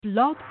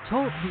Blog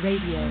Talk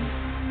Radio.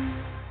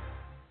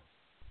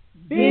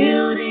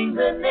 Building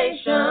the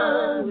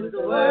nation with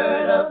the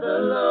word of the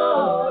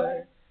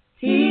Lord,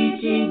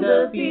 teaching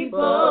the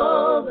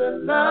people the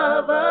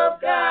love of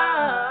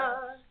God.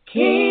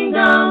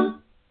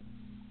 Kingdom,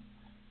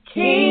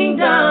 kingdom,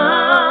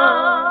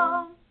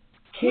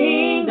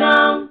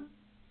 kingdom,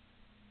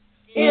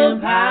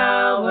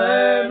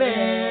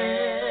 empowerment.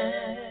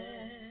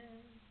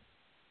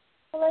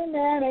 Well,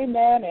 amen,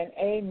 amen, and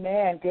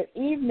amen. Good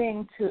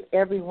evening to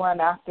everyone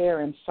out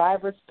there in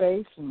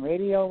cyberspace and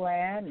radio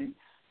land, and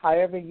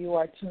however you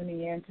are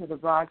tuning in to the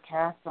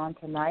broadcast on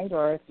tonight,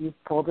 or if you've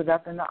pulled it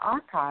up in the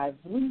archives,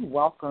 we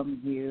welcome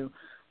you.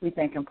 We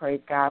thank and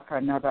praise God for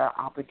another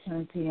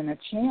opportunity and a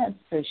chance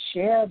to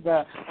share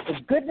the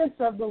goodness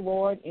of the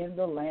Lord in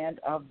the land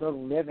of the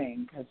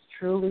living, because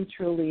truly,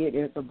 truly it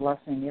is a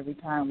blessing every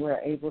time we're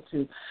able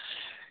to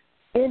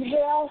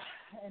inhale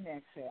and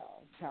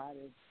exhale. God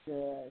is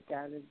good.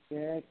 God is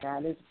good.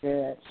 God is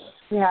good.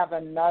 We have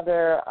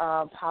another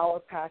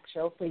power-packed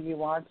show for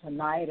you on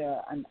tonight,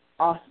 an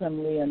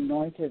awesomely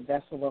anointed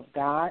vessel of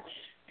God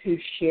to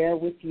share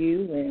with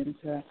you and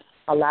to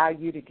allow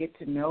you to get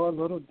to know a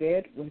little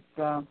bit with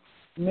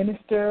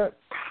Minister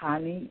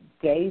Connie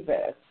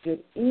Davis.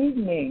 Good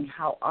evening.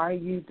 How are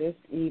you this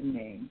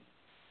evening?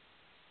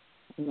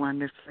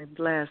 Wonderfully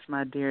blessed,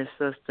 my dear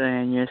sister,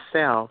 and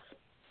yourself.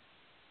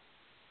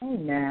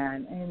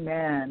 Amen.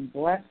 Amen.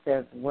 Blessed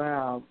as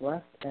well.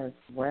 Blessed as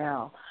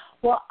well.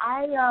 Well,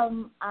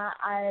 I'm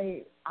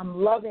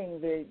loving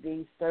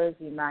these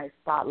Thursday night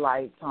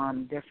spotlights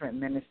on different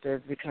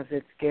ministers because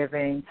it's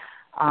giving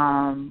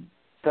our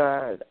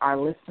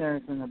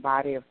listeners in the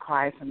body of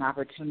Christ an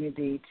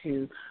opportunity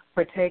to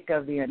partake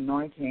of the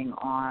anointing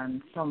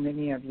on so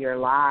many of your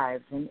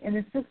lives. And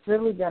it's just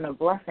really been a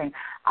blessing.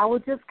 I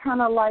would just kind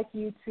of like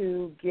you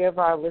to give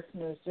our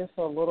listeners just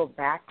a little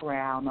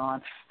background on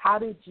how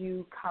did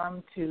you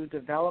come to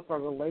develop a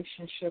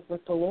relationship with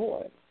the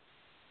Lord?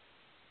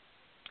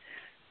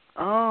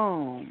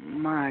 Oh,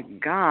 my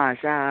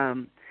gosh.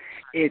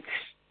 It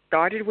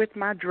started with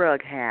my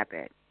drug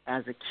habit.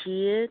 As a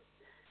kid,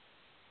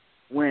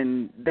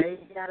 when they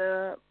got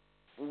up,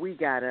 we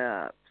got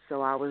up.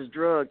 So I was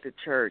drugged to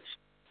church.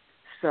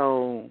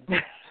 So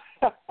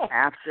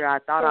after I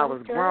thought I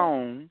was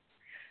grown,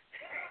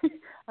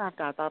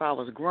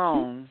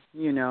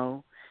 you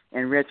know,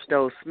 and reached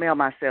those smell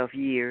myself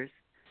years,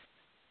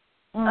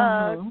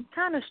 kind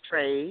of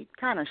strayed.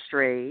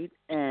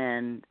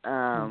 And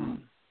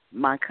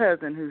my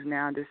cousin, who's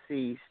now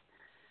deceased,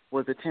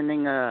 was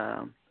attending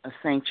a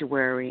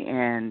sanctuary,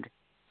 and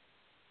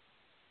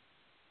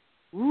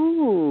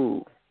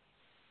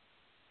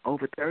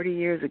over 30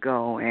 years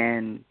ago,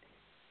 and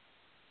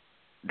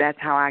that's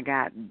how I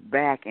got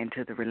back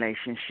into the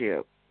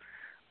relationship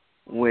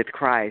with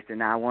Christ.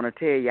 And I want to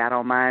tell you, I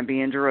don't mind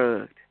being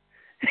drugged.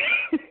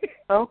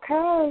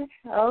 Okay.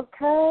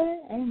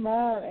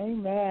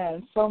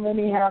 Amen. So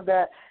many have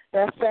that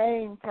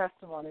same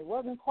testimony. It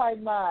wasn't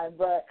quite mine,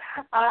 but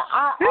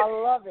I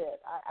love it.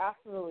 I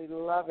absolutely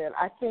love it.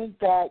 I think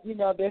that, you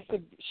know, there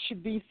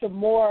should be some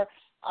more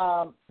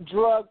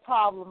drug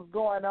problems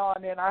going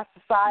on in our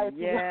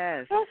society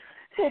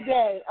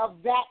today of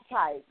that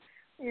type,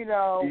 you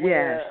know,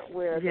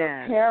 where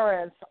the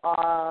parents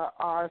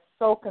are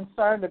so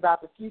concerned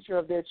about the future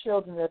of their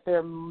children that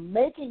they're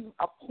making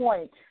a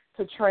point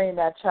to train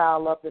that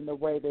child up in the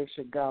way they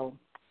should go.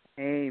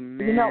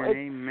 Amen. You know,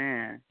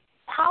 amen.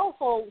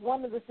 Powerful.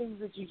 One of the things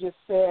that you just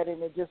said,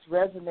 and it just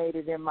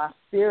resonated in my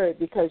spirit,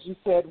 because you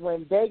said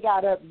when they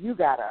got up, you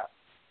got up.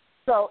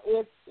 So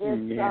it's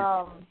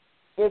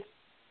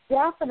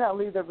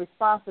definitely the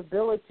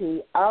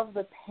responsibility of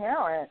the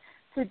parent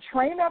to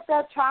train up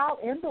that child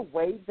in the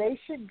way they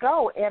should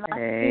go. And I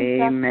think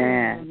that's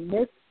being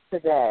missed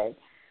today.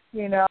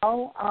 You know,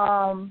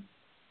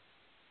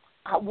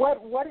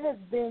 what has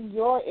been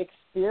your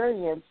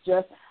experience?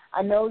 Just,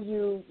 I know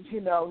you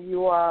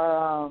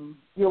are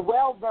you're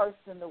well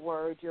versed in the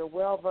Word, you're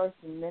well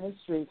versed in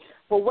ministry,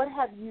 but what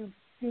have you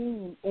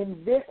seen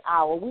in this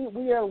hour?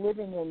 We are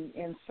living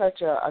in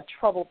such a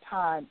troubled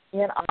time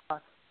in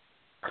our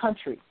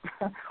country.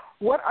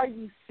 What are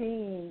you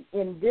seeing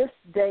in this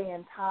day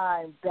and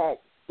time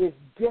that is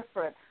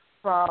different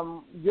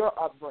from your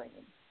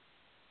upbringing?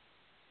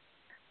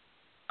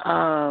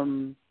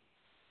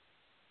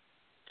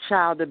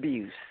 Child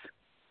abuse.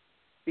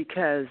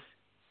 Because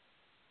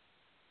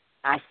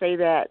I say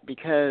that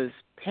because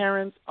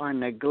parents are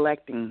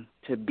neglecting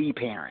to be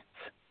parents.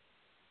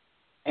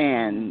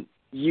 And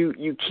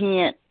you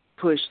can't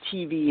push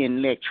TV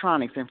and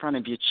electronics in front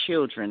of your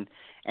children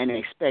and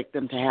expect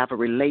them to have a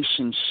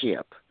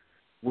relationship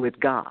with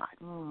God.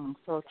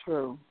 So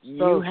true.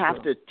 You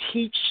have to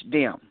teach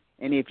them.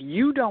 And if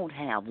you don't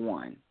have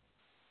one,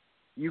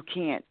 you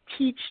can't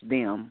teach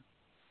them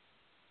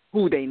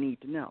who they need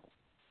to know.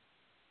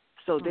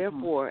 So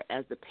therefore,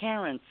 as the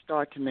parents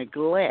start to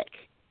neglect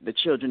the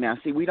children now,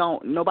 see,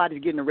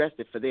 nobody's getting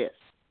arrested for this.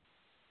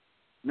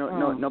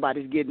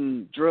 Nobody's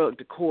getting drugged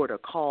to court or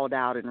called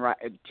out and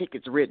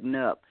tickets written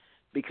up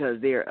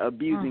because they're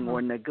abusing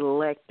or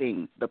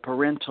neglecting the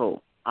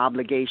parental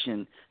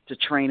obligation to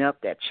train up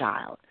that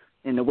child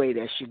in the way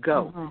that should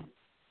go.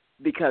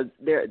 Because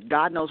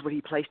God knows what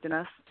he placed in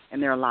us,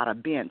 and there are a lot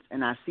of bents,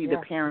 and I see the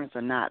parents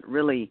are not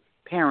really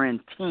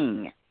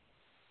parenting.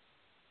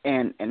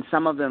 And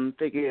some of them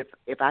figure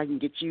if I can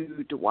get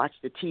you to watch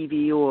the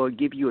TV or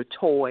give you a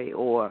toy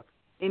or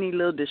any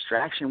little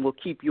distraction will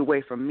keep you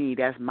away from me,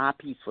 that's my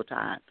peaceful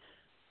time.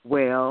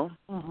 Well,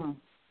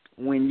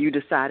 when you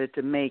decided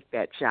to make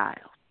that child,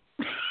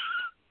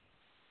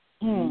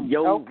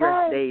 your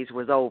rest days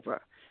was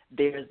over.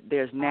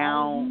 There's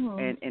now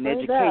an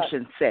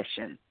education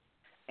session,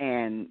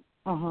 and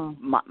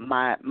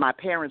my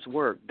parents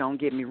worked. Don't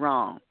get me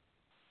wrong,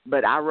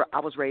 but I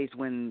was raised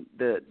when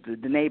the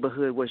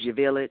neighborhood was your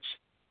village,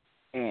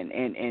 and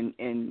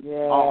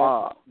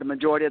the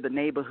majority of the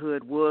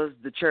neighborhood was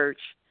the church.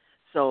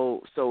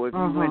 So if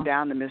you went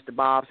down to Mr.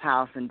 Bob's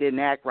house and didn't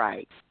act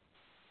right,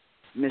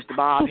 Mr.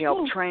 Bob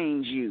helped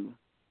train you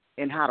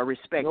in how to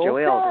respect your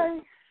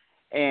elders.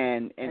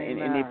 And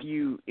if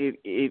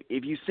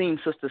you seen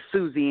Sister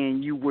Susie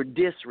and you were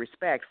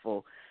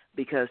disrespectful,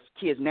 because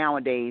kids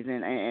nowadays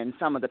and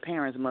some of the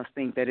parents must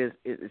think that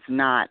it's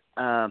not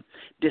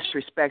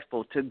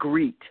disrespectful to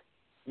greet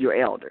your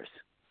elders.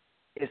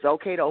 It's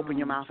okay to open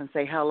your mouth and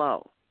say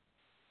hello.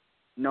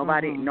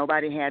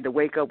 Nobody had to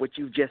wake up with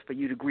you just for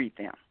you to greet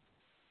them.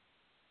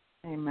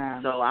 Amen.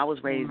 So I was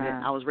raised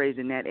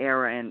in that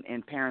era,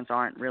 and parents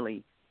aren't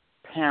really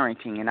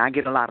parenting, and I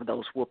get a lot of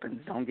those whoopings.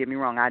 Don't get me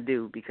wrong, I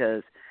do,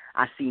 because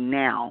I see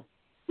now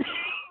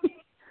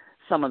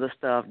some of the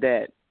stuff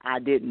that I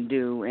didn't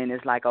do, and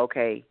it's like,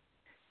 okay,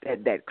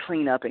 that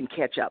clean up and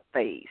catch up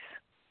phase,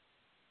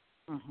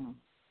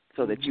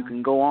 so that you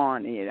can go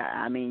on.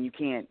 I mean, you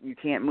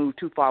can't move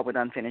too far with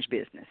unfinished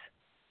business.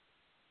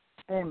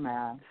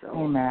 Amen.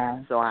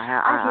 Amen. So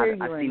I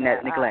see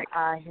that neglect.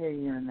 I hear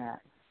you in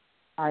that.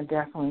 I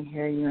definitely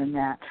hear you in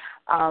that.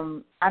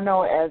 I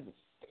know as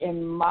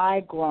in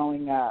my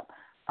growing up,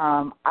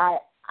 my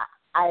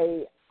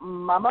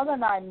mother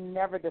and I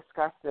never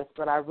discussed this,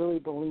 but I really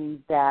believe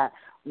that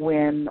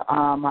when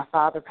my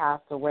father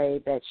passed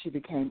away, that she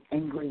became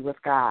angry with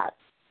God,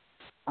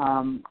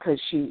 because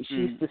she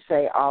used to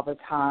say all the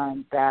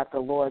time that the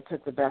Lord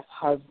took the best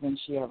husband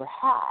she ever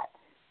had,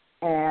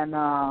 and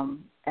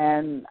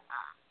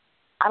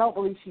I don't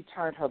believe she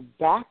turned her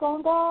back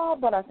on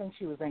God, but I think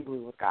she was angry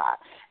with God.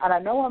 And I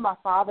know when my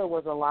father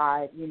was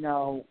alive,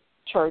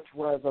 church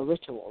was a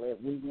ritual.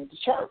 We went to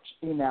church,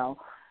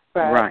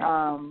 But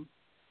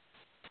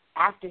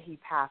after he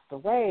passed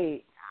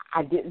away,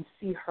 I didn't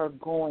see her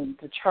going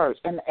to church.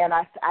 And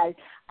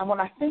when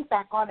I think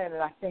back on it,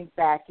 and I think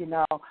back,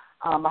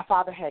 my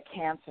father had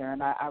cancer,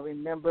 and I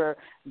remember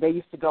they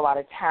used to go out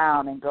of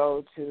town and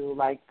go to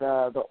like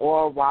the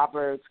Oral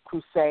Roberts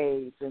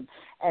crusades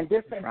and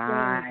different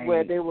things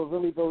where they were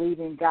really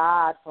believing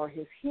God for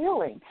his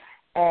healing,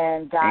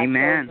 and God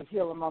chose to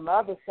heal him on the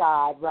other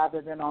side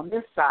rather than on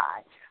this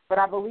side. But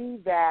I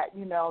believe that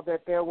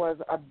that there was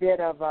a bit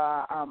of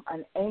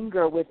an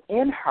anger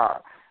within her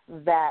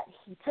that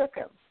he took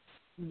him.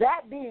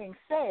 That being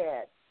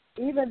said,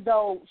 even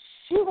though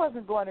she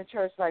wasn't going to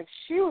church like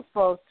she was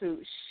supposed to,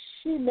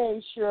 she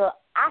made sure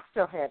I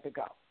still had to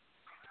go.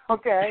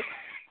 Okay?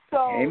 So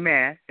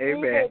Amen.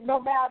 No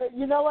matter,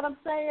 you know what I'm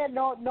saying?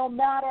 No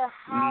matter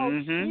how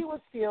she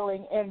was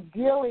feeling and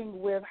dealing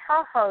with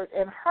her hurt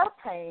and her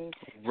pain,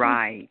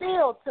 she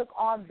still took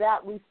on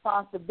that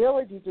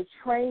responsibility to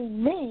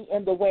train me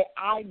in the way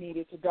I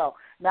needed to go.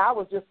 Now, I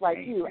was just like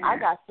you. I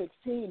got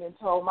 16 and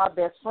told my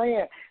best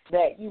friend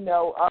that,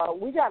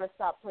 we got to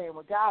stop playing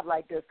with God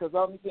like this, because the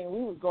only thing we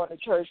was going to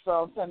church for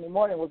on Sunday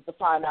morning was to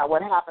find out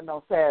what happened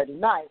on Saturday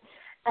night.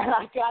 And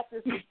I got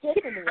this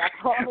epiphany, I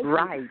promise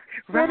you.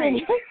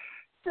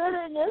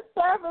 Sitting in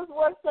service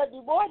one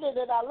Sunday morning,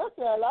 and I looked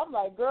at it, I'm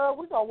like, girl,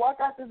 we're going to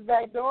walk out this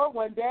back door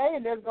one day,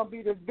 and there's going to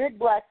be this big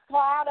black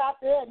cloud out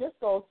there, and it's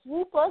going to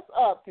swoop us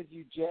up, because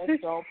you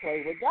just don't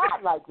play with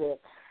God like this.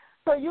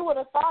 So you would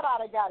have thought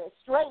I'd have got it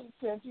straight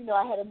since,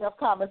 I had enough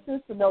common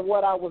sense to know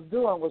what I was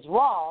doing was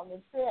wrong.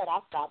 Instead, I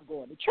stopped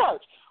going to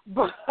church.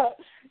 But, but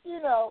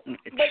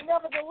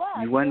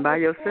nevertheless, you wasn't by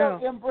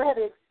yourself.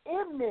 Embedded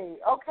in me,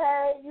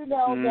 okay?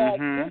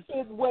 That this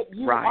is what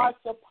you are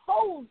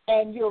supposed,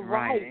 and you're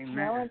right.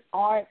 Parents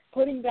aren't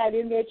putting that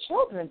in their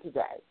children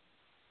today.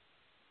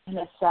 And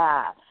it's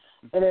sad.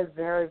 It is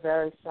very,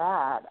 very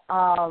sad.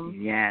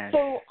 Yes.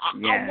 So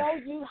I know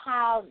you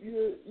have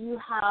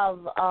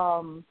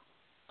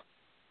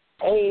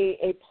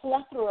a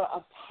plethora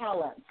of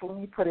talents, let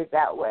me put it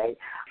that way,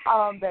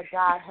 that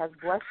God has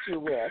blessed you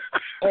with.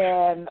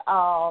 And,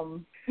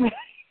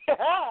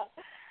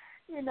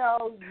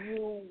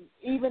 you,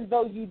 even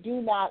though you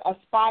do not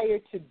aspire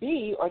to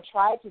be or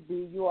try to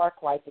be, you are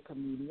quite the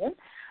comedian.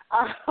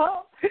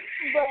 But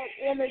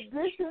in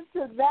addition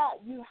to that,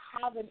 you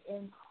have an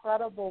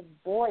incredible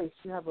voice.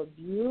 You have a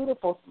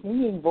beautiful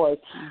singing voice.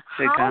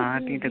 To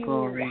God be the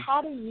glory.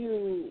 How do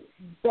you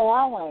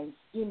balance,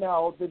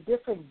 the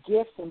different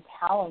gifts and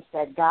talents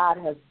that God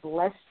has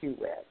blessed you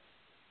with?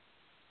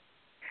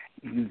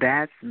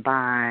 That's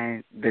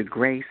by the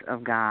grace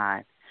of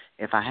God.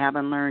 If I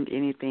haven't learned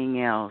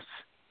anything else,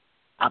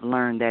 I've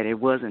learned that it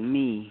wasn't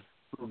me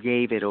who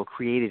gave it or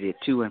created it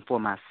to and for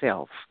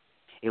myself.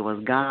 It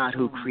was God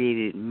who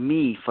created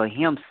me for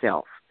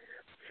himself.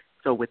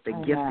 So with the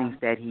giftings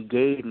that he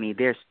gave me,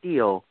 they're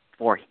still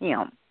for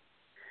him.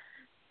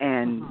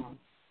 And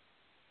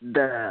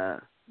the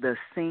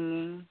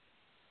singing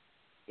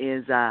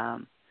is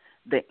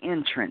the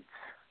entrance.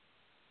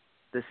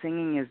 The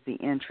singing is the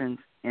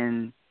entrance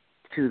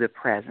into the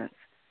presence,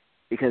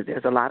 because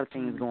there's a lot of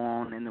things going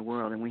on in the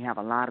world, and we have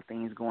a lot of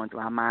things going through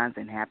our minds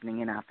and happening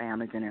in our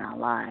families and in our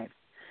lives.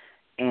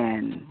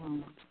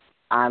 And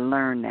I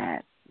learned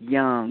that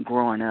young,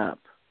 growing up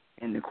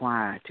in the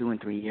choir, 2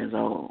 and 3 years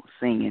old,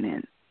 singing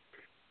and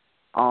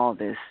all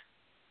this.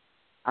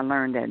 I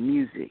learned that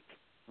music,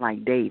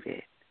 like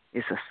David,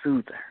 is a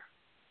soother.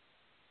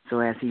 So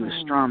as he was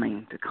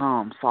strumming to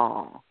calm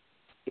Saul,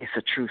 it's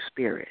a true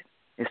spirit.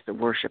 It's the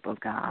worship of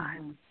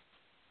God.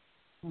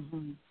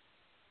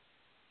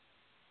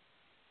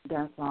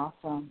 That's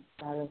awesome.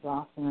 That is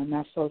awesome, and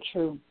that's so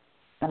true.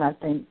 And I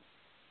think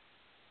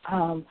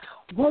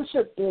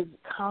worship is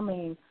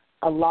becoming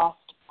a lost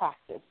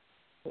practice,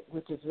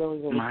 which is really,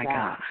 really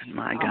sad.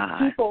 My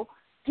God.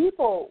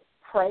 People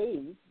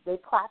praise, they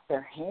clap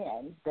their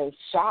hands, they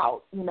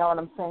shout, you know what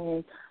I'm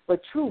saying?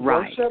 But true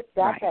worship,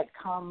 that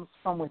comes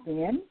from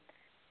within,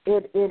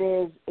 it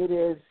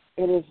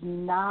is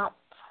not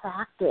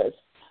practiced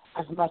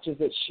as much as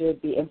it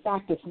should be. In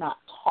fact, it's not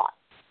taught.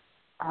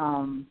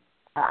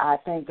 I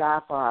thank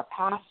God for our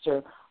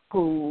pastor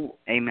who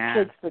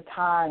takes the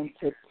time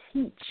to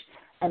teach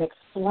and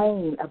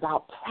explain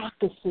about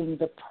practicing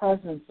the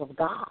presence of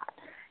God,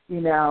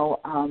 you know,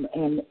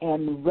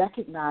 and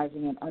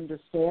recognizing and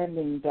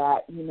understanding that,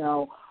 you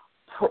know,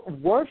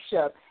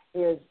 worship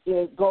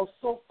it goes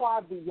so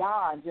far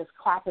beyond just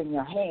clapping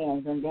your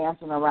hands and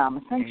dancing around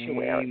the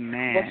sanctuary.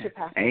 Worship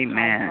has to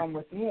come from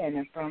within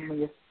and from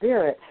your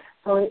spirit.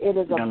 So it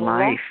is a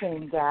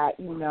blessing that,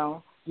 you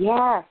know,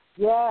 yes,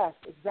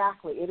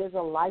 exactly. It is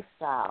a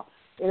lifestyle.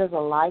 It is a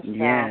lifestyle.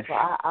 Yes. So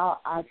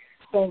I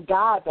thank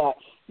God that,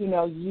 you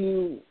know,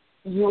 you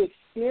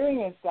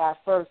experienced that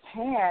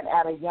firsthand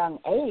at a young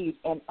age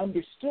and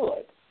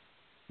understood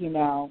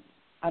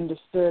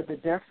the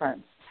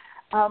difference.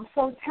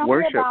 So tell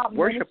me about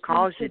worship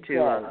calls you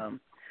to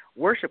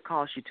worship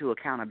calls you to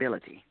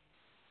accountability.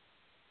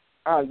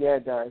 Oh yeah,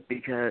 it does.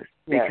 Because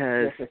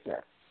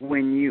yes.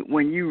 when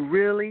you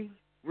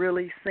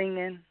really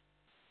singing,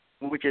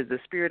 which is the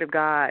Spirit of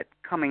God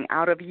coming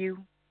out of you,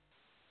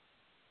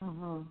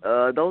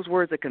 those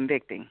words are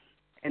convicting,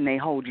 and they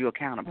hold you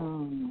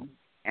accountable.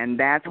 And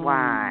that's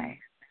why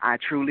I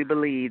truly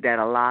believe that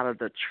a lot of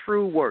the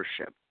true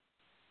worship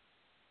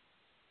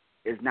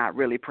is not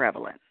really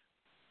prevalent.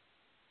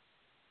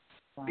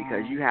 Wow.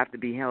 Because you have to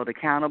be held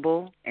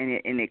accountable, and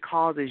it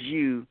causes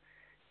you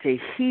to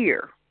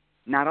hear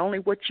not only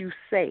what you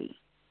say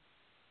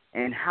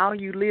and how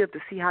you live, to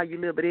see how you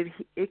live, but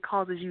it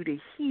causes you to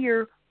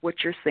hear what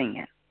you're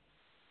singing.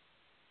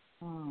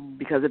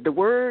 Because if the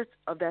words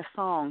of that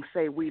song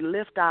say, we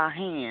lift our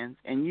hands,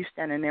 and you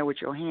standing there with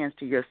your hands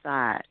to your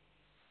side,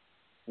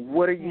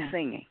 what are you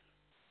singing?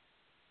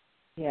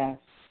 Yes.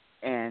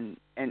 And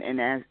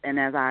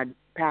as our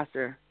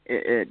pastor,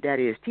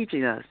 Daddy, is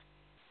teaching us,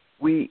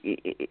 we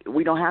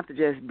don't have to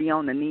just be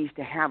on the knees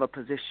to have a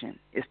position.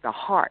 It's the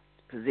heart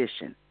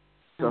position.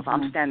 So if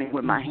I'm standing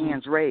with my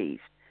hands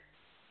raised,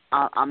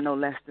 I'm no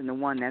less than the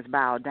one that's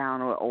bowed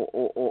down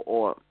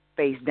or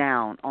face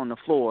down on the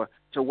floor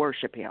to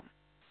worship him.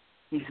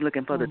 He's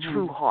looking for the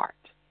true heart,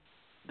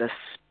 the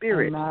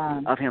spirit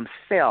of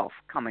himself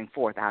coming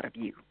forth out of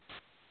you.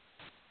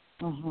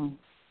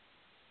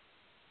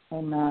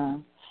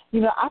 Amen.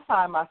 You know, I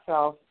find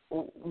myself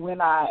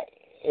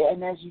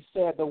and as you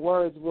said, the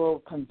words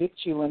will convict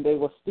you and they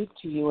will speak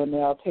to you and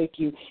they'll take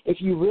you, if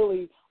you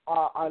really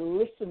are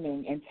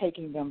listening and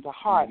taking them to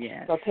heart,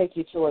 they'll take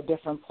you to a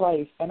different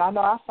place. And I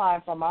know I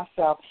find for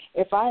myself,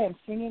 if I am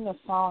singing a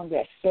song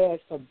that says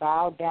to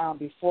bow down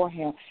before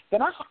him,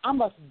 then I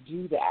must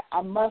do that.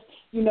 I must,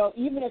 you know,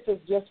 even if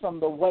it's just from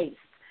the waist,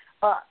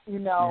 you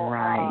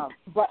know,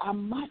 but I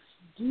must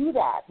do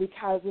that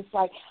because it's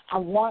like I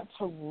want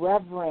to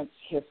reverence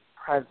his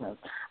presence.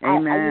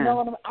 Amen.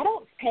 I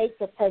don't take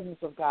the presence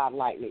of God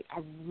lightly.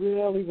 I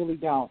really, really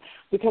don't,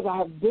 because I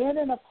have been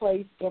in a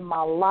place in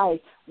my life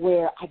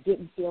where I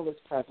didn't feel his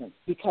presence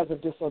because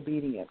of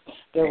disobedience.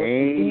 There were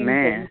things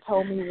that he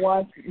told me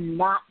once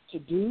not to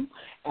do,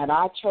 and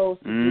I chose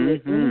to do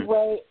it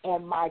anyway,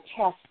 and my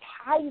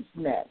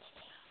chastisement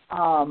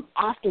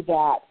after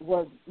that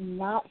was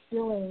not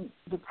feeling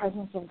the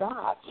presence of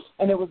God.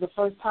 And it was the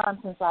first time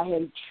since I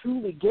had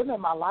truly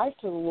given my life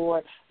to the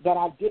Lord that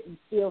I didn't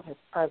feel his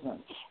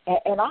presence.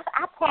 And I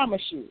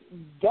promise you,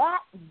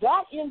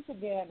 that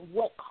incident,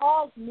 what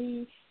caused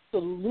me to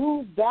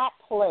lose that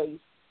place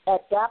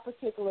at that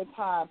particular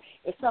time,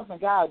 is something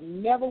God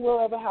never will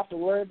ever have to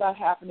worry about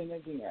happening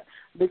again,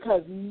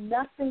 because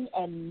nothing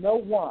and no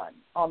one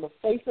on the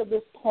face of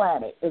this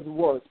planet is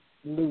worth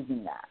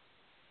losing that.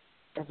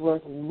 is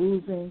worth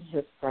losing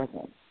his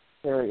presence,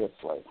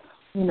 seriously.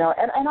 You know,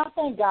 and I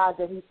thank God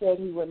that he said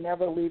he would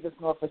never leave us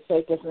nor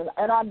forsake us,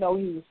 and I know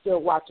he was still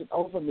watching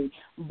over me,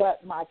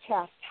 but my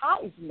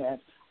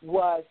chastisement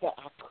was that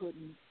I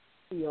couldn't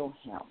feel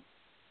him,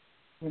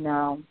 you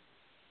know,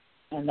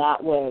 and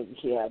that was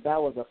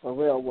a for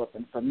real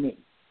whooping for me.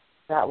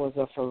 That was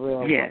a for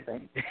real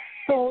whooping.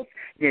 So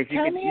yes,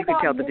 you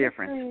can tell the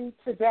difference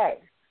today.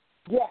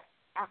 Yes,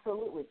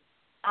 absolutely.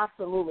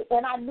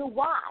 And I knew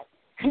why.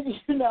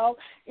 You know,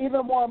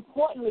 even more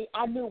importantly,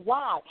 I knew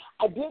why.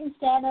 I didn't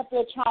stand up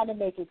there trying to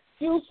make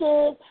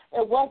excuses.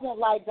 It wasn't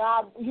like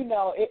God, you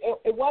know,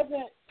 it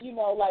wasn't, you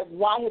know, like,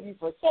 why have you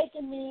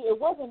forsaken me? It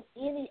wasn't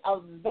any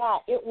of that.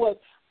 It was,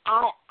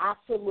 I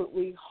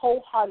absolutely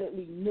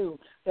wholeheartedly knew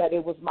that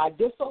it was my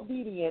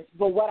disobedience.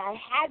 But what I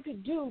had to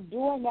do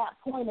during that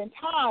point in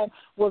time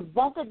was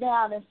bunker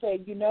down and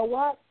say, you know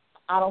what?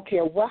 I don't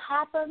care what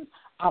happens.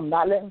 I'm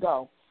not letting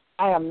go.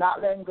 I am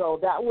not letting go.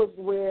 That was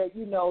where,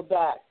 you know,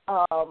 that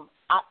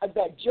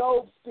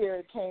Job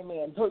spirit came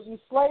in. Will you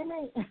slay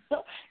me?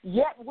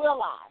 Yet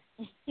will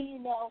I. You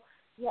know,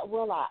 yet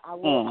will I. I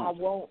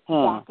won't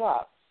back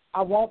up.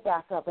 I won't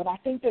back up. And I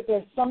think that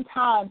there's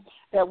sometimes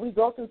that we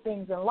go through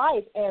things in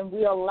life and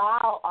we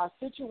allow our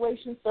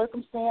situations,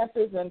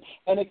 circumstances,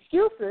 and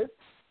excuses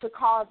to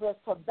cause us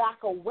to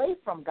back away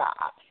from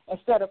God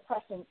instead of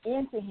pressing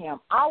into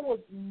him. I was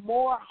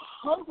more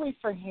hungry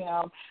for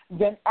him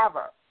than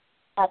ever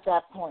at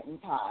that point in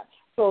time.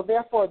 So,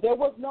 therefore, there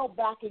was no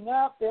backing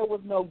up. There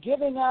was no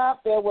giving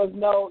up. There was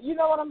no, you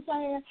know what I'm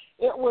saying?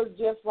 It was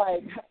just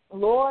like,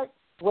 Lord,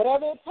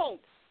 whatever it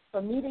takes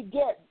for me to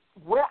get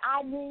where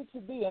I need to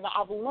be. And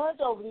I've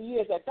learned over the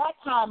years, at that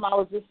time I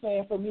was just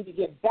saying for me to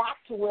get back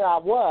to where I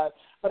was,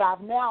 but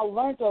I've now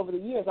learned over the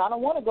years, I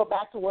don't want to go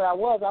back to where I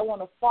was. I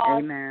want to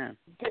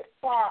get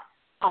far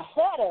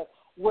ahead of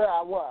where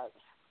I was.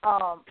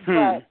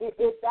 But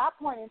at that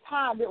point in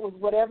time, it was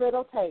whatever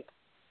it'll take.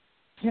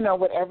 You know,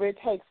 whatever it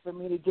takes for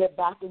me to get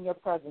back in your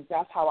presence.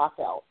 That's how I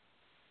felt.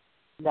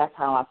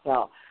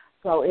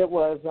 So it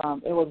was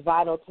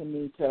vital to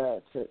me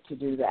to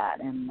do that,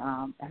 and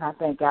I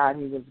thank God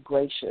he was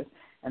gracious.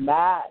 And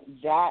that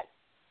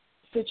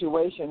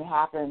situation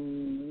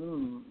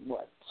happened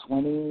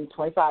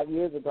 25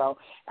 years ago,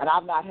 and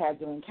I've not had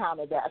to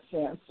encounter that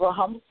since. So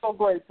I'm so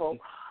grateful.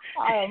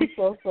 I am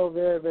so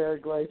very, very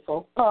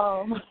grateful.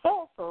 For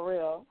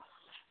real.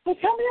 So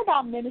tell me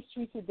about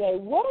ministry today.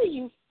 What are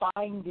you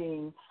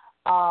finding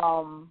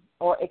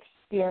or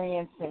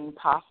experiencing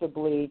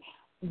possibly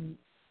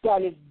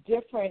that is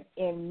different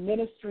in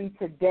ministry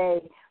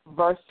today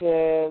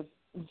versus,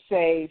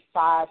 say,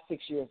 5-6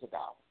 years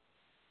ago?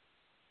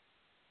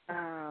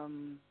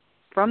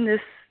 From this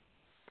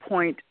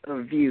point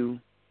of view,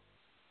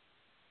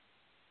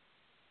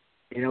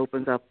 it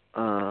opens up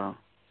a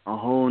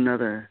whole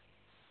nother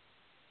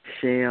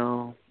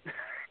shell,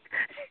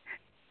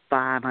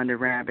 500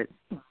 rabbits.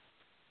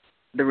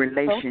 The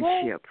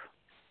relationship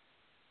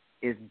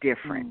is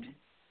different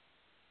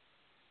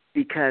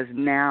because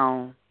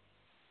now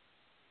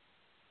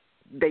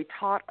they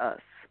taught us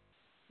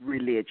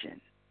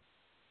religion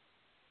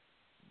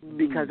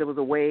because it was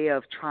a way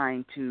of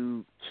trying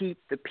to keep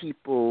the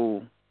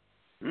people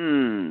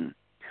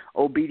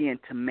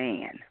obedient to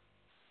man.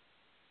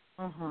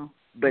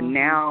 But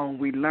now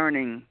we're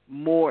learning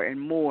more and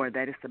more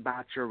that it's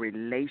about your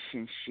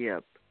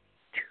relationship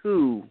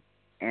to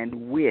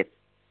and with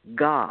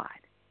God,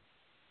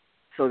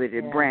 so that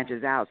it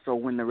branches out. So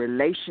when the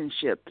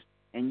relationship,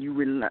 and you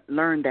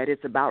learn that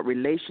it's about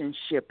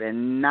relationship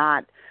and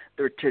not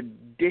the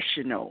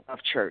traditional of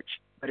church,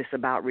 but it's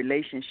about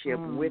relationship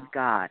with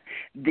God,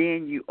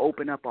 then you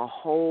open up a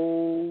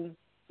whole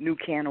new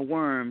can of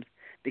worms,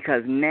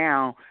 because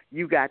now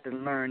you got to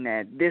learn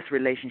that this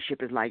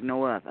relationship is like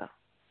no other.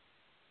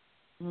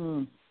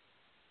 And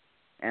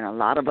a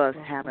lot of us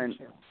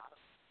haven't,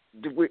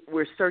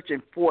 we're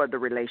searching for the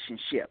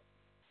relationship.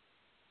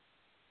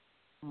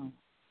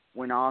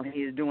 When all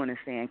he is doing is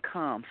saying,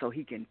 come, so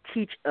he can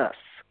teach us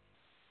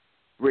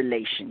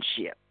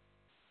relationship.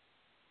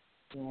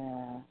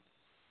 Yeah.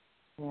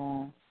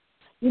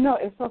 You know,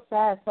 it's so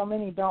sad. So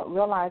many don't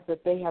realize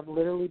that they have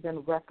literally been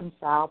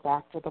reconciled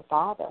back to the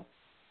Father.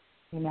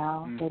 You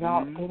know, they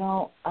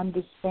don't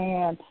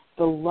understand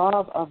the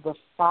love of the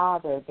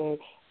Father. They're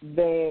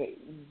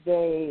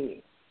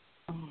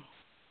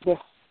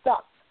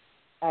stuck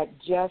at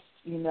just,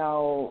 you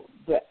know,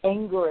 the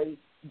angry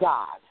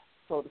God,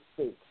 so to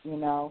speak, you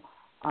know,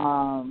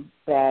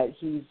 that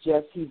he's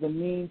a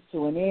means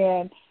to an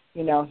end,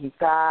 you know, he's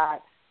God.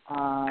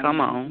 Come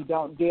on. You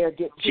don't dare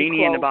get too Genie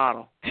close. in the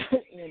bottle.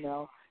 You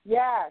know,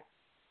 yes,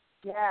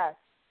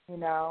 you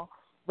know,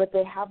 but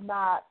they have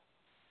not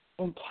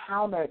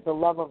encountered the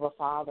love of a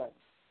Father,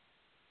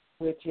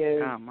 which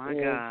is God.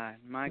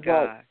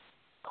 what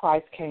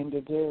Christ came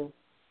to do.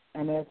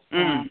 And it's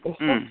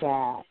so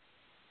sad.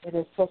 It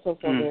is so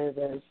very,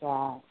 very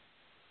sad.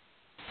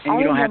 And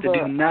you don't have to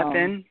do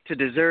nothing to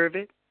deserve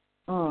it?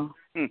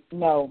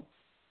 No.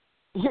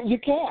 You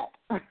can't.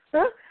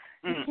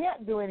 You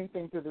can't do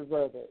anything to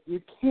deserve it.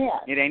 You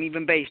can't. It ain't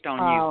even based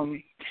on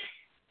you.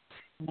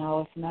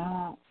 No, it's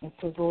not. It's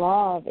His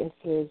love. It's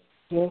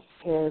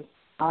His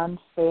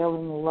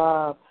unfailing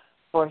love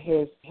for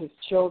His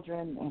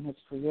children and His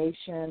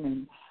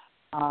creation,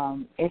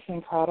 and it's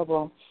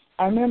incredible.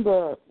 I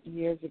remember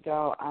years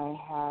ago I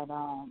had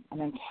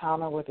an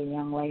encounter with a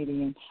young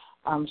lady,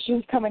 and she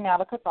was coming out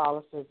of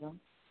Catholicism,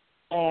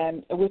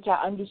 and which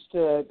I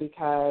understood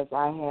because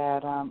I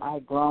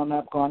had grown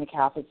up going to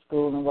Catholic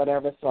school and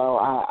whatever, so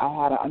I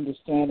had an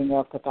understanding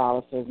of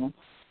Catholicism.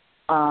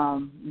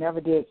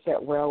 Never did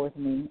sit well with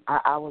me.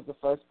 I was the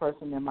first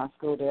person in my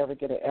school to ever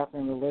get an F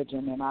in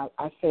religion, and I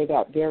say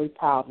that very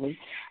proudly.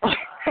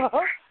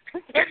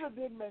 Because it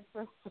didn't make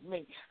sense to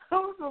me.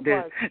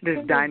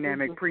 This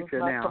dynamic preacher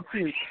now.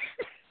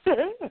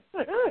 It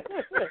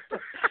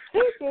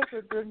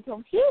didn't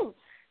compute.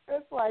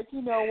 It's like,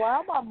 why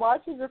am I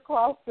marching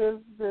across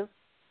this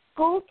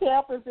school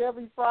campus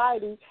every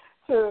Friday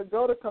to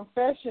go to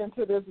confession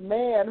to this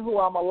man who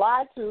I'm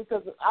alive to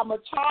because I'm a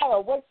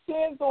child? What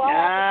sins do I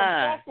have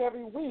to confess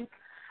every week?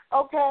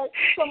 Okay,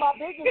 so my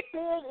biggest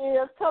sin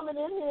is coming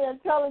in here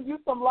and telling you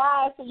some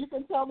lies so you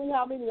can tell me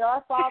how many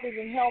Our Fathers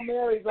and Hail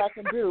Marys I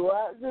can do.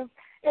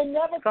 It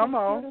never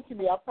computed to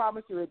me. I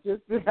promise you, it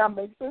just did not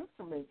make sense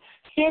to me.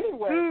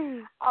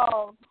 Anyway,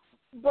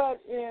 but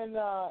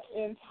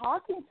in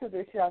talking to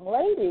this young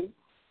lady,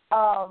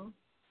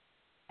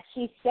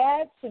 she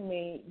said to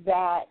me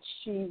that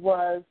she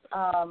was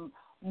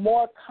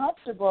more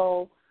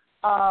comfortable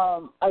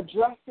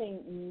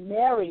addressing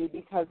Mary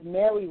because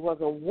Mary was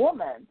a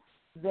woman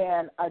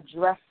than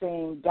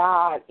addressing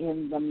God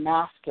in the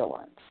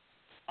masculine.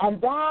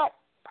 And that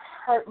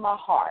hurt my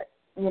heart.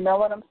 You know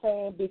what I'm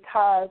saying?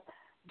 Because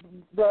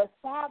the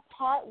sad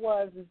part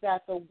is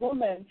that the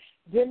woman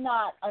did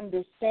not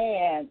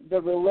understand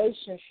the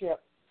relationship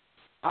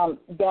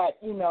that,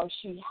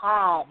 she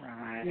had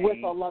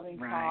with a loving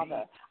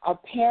father.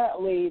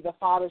 Apparently, the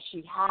father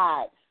she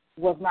had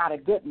was not a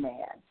good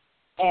man.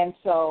 And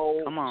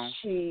so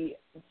she,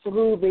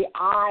 through the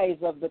eyes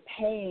of the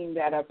pain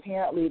that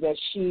apparently that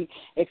she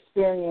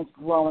experienced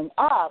growing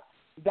up,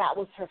 that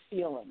was her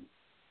feeling,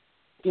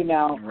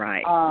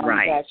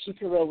 that she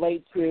could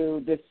relate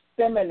to this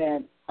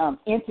feminine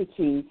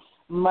entity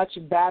much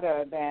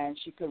better than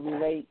she could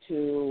relate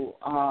to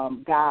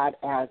God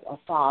as a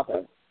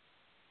father.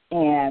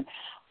 And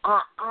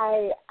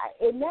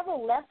it never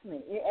left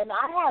me. And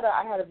I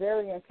had a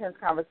very intense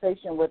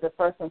conversation with her,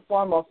 first and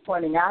foremost,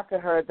 pointing out to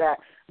her that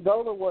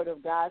though the Word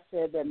of God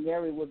said that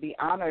Mary would be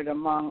honored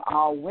among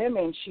all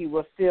women, she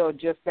was still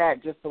just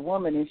a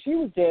woman. And she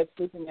was dead,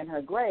 sleeping in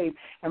her grave,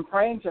 and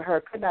praying to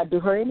her could not do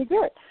her any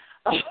good.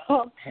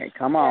 Hey,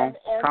 come on.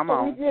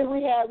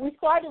 We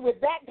started with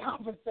that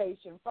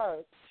conversation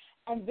first.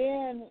 And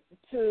then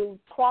to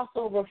cross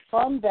over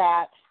from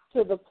that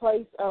to the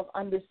place of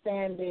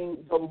understanding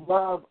the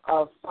love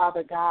of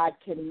Father God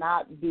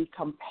cannot be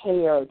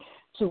compared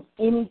to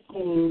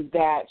anything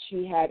that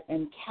she had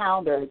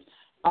encountered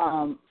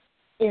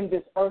in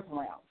this earth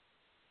realm.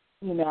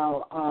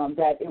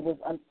 That it was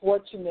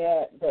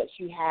unfortunate that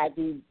she had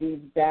these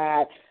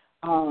bad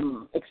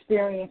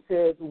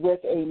experiences with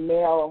a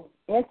male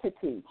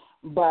entity,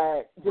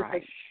 but just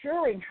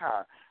assuring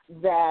her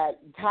that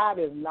God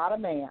is not a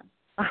man,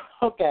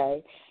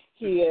 okay?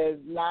 He is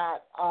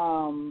not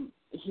one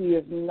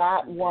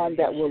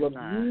that will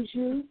abuse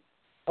you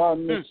or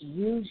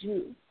misuse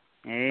you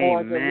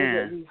or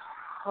deliberately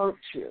hurt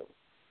you.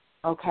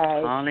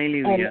 Okay?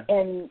 Hallelujah.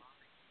 And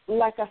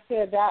like I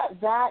said,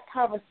 that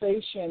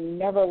conversation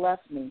never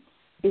left me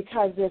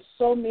because there's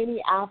so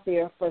many out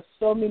there for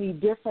so many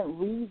different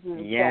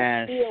reasons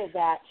that feel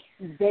that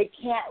they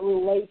can't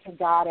relate to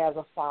God as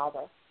a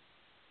father.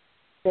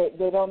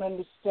 They don't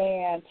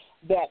understand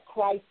that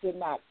Christ did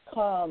not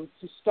come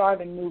to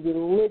start a new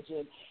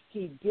religion.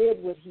 He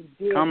did what he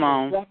did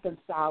to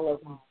reconcile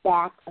us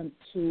back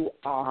unto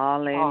our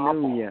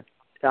Hallelujah.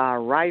 To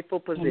our rightful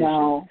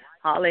position.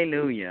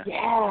 Hallelujah.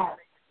 Yes.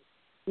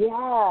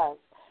 Yes.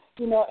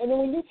 And then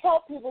when you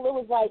tell people, it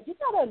was like, you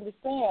got to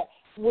understand,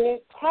 when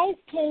Christ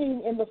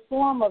came in the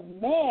form of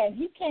man,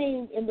 he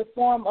came in the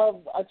form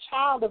of a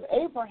child of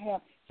Abraham.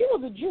 He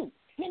was a Jew.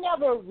 He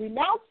never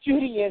renounced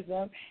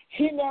Judaism.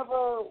 He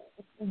never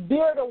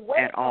veered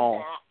away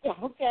from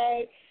that,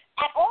 okay,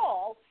 at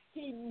all.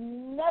 He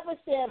never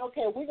said,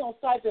 okay, we're going to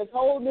start this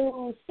whole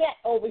new set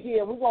over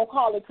here. We're going to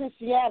call it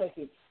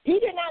Christianity. He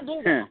did not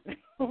do that,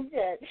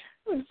 okay.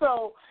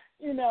 So,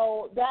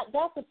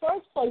 that's the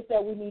first place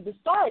that we need to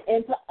start,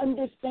 and to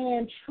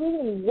understand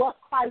truly what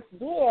Christ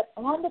did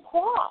on the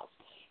cross.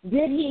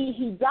 Did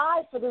he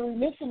died for the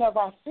remission of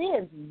our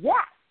sins? Yes.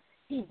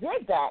 He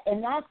did that,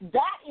 and that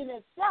in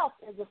itself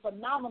is a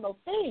phenomenal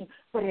thing,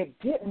 but it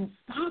didn't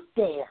stop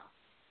there.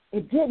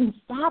 It didn't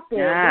stop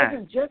there. It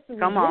wasn't just the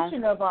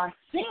remission of our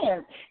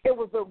sins. It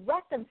was the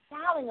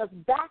reconciling us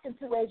back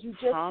into, as you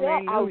just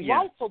said, our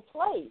rightful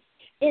place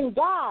in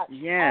God,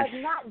 as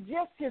not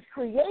just his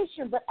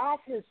creation, but as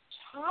his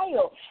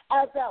child,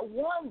 as that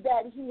one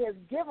that he has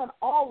given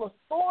all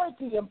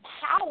authority and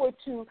power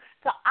to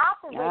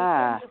operate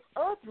in this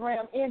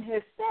realm in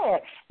his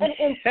stead. And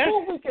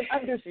until we can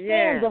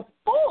understand the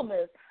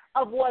fullness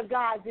of what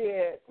God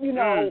did,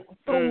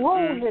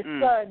 through his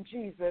son,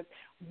 Jesus,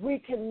 we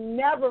can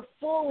never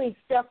fully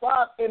step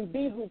up and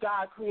be who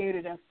God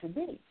created us to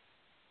be.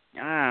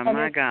 Ah, and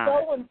my it's God.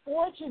 so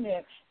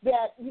unfortunate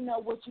that,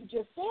 what you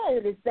just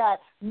said is that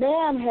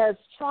man has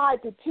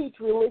tried to teach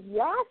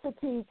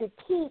religiosity to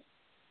keep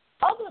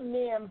other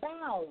men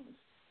bound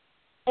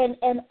and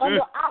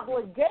under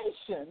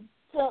obligation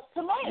to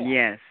man.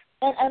 Yes.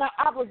 And our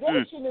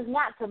obligation is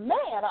not to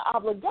man. Our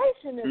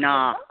obligation is to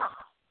God.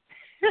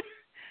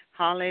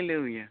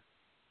 Hallelujah.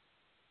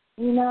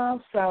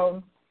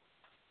 So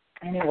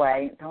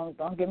anyway,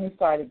 don't get me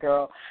started,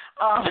 girl.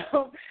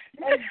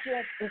 It's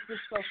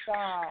just so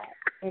sad.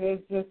 It is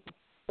just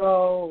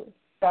so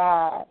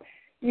sad.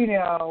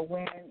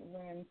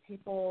 When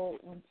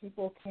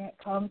people can't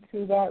come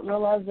to that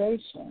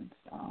realization.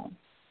 So,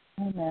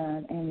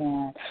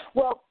 amen.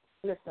 Well,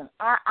 listen,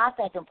 I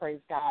thank and praise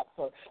God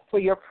for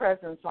your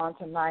presence on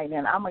tonight,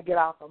 and I'm going to get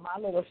off of my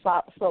little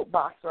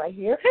soapbox right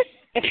here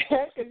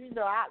because,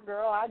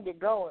 I get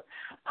going.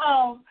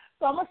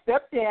 So I'm going to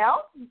step down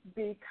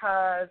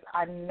because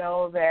I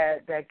know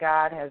that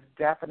God has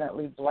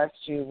definitely blessed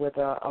you with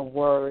a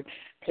word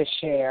to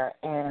share,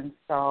 and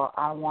so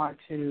I want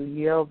to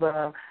yield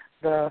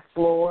the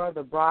floor,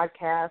 the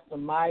broadcast, the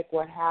mic,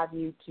 what have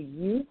you, to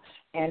you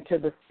and to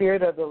the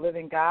Spirit of the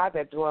living God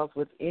that dwells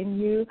within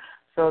you,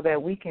 so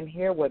that we can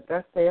hear what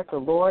thus saith the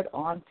Lord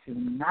on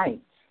tonight.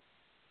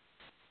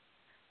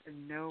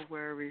 No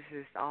worries.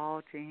 It's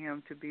all to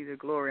him to be the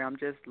glory. I'm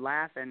just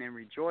laughing and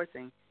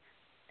rejoicing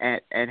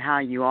at how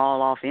you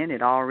all off in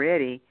it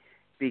already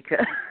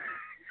because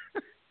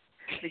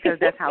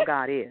that's how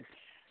God is.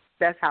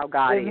 That's how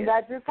God is. Isn't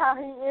that just how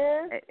he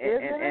is?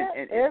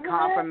 Isn't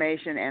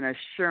confirmation and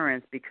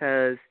assurance,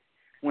 because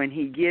when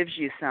he gives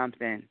you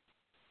something,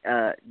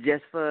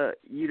 just for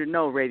you to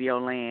know, Radio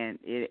Land,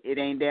 it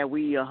ain't that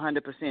we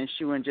 100%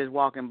 sure and just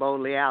walking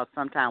boldly out.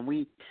 Sometimes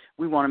we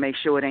want to make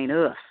sure it ain't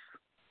us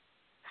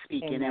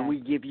speaking. Amen. And we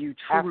give you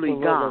truly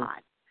Absolutely.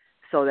 God,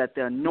 so that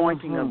the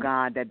anointing of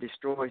God that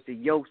destroys the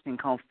yokes can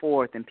come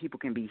forth and people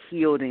can be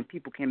healed and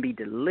people can be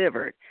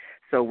delivered.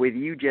 So with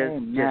you just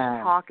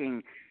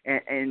talking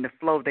and the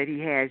flow that he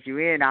has you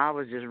in, I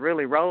was just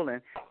really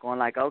rolling, going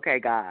like, okay,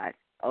 God.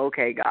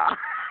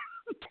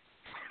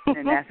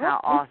 And that's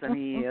how awesome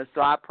he is.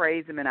 So I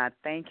praise him and I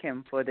thank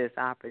him for this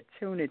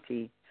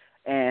opportunity.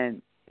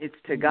 And it's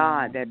to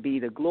God that be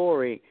the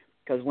glory,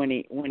 because when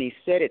he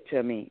said it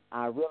to me,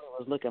 I really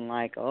was looking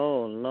like,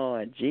 oh,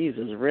 Lord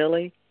Jesus,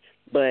 really?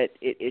 But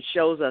it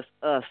shows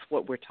us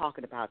what we're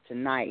talking about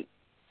tonight,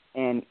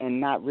 and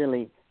not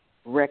really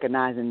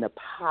recognizing the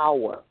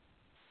power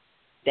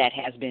that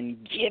has been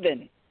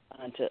given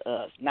unto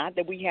us. Not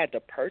that we had to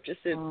purchase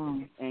it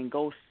and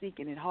go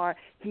seeking it hard.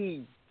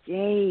 He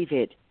gave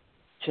it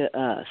to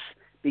us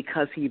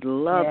because he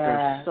loved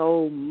us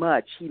so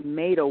much. He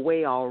made a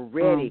way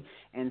already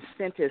and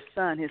sent his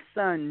son. His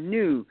son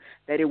knew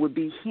that it would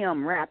be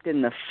him wrapped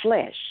in the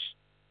flesh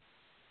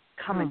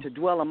coming to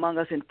dwell among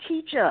us and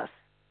teach us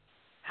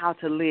how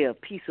to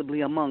live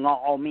peaceably among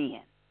all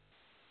men.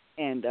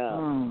 And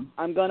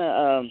I'm going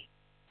to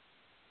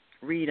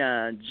read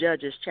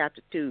Judges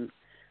chapter 2,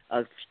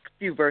 a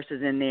few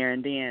verses in there,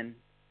 and then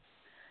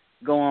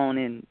go on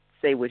and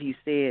say what he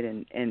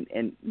said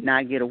and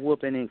not get a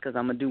whooping, because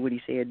I'm going to do what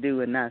he said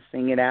do and not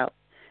sing it out.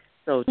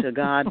 So to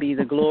God be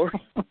the glory.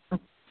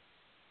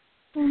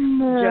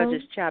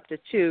 Judges chapter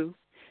 2,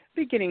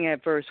 beginning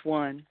at verse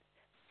 1,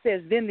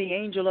 says, Then the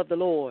angel of the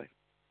Lord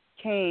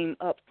came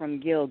up from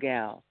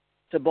Gilgal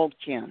to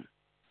Bochim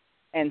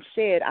and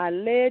said, I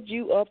led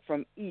you up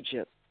from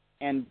Egypt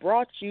and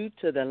brought you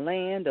to the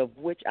land of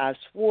which I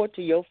swore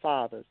to your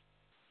fathers.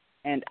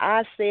 And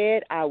I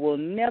said, I will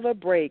never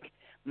break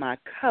my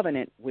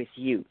covenant with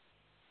you.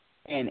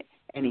 And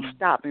he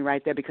stopped me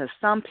right there, because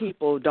some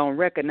people don't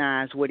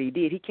recognize what he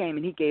did. He came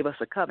and he gave us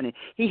a covenant.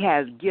 He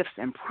has gifts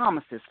and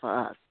promises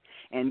for us.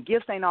 And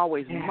gifts ain't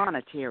always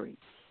monetary.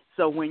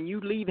 So when you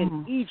leave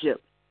in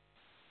Egypt,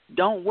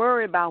 don't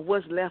worry about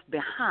what's left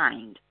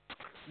behind.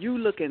 You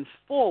looking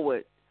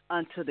forward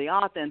unto the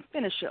author and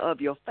finisher of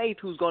your faith,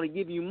 who's going to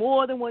give you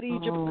more than what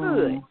Egypt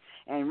could.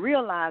 And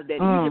realize that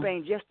Egypt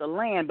ain't just a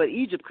land, but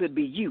Egypt could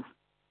be you.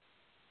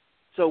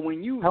 So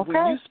when you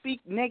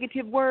speak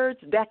negative words,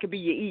 that could be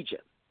your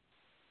Egypt.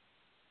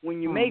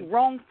 When you make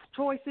wrong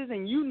choices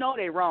and you know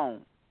they're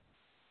wrong,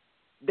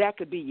 that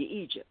could be your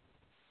Egypt.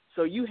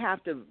 So you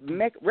have to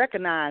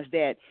recognize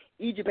that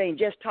Egypt ain't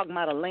just talking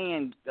about a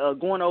land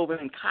going over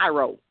in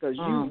Cairo, because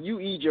you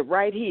Egypt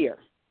right here.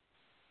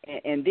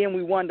 And then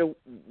we wonder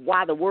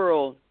why the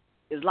world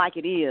is like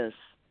it is,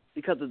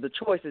 because of the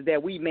choices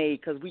that we made,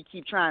 because we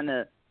keep trying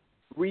to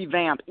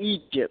revamp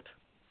Egypt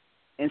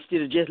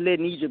instead of just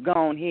letting Egypt go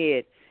on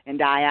ahead and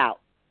die out.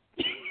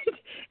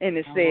 And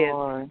it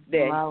says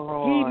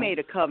that he made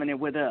a covenant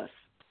with us,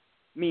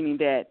 meaning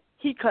that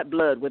he cut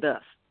blood with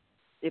us.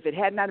 If it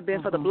had not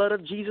been for the blood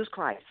of Jesus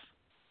Christ,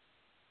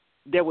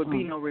 there would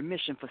be no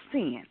remission for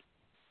sin.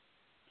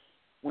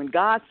 When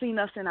God seen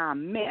us in our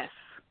mess,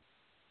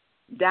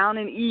 down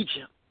in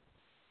Egypt,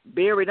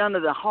 buried under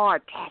the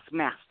hard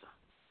taskmaster.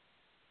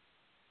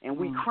 And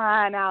we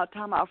crying out,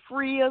 talking about,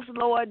 free us,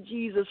 Lord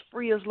Jesus,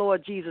 free us,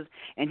 Lord Jesus.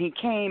 And he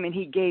came and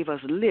he gave us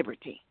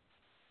liberty.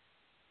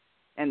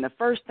 And the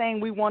first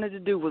thing we wanted to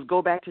do was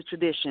go back to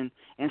tradition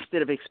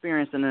instead of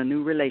experiencing a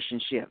new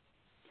relationship.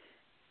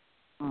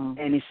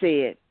 And he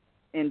said,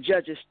 in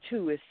Judges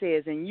 2, it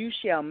says, and you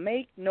shall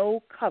make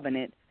no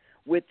covenant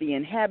with the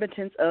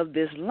inhabitants of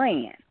this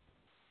land.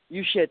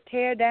 You shall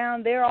tear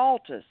down their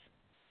altars,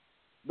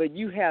 but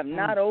you have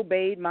not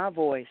obeyed my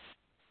voice.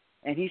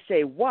 And he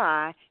said,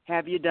 why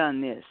have you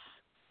done this?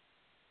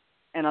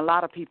 And a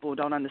lot of people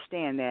don't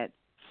understand that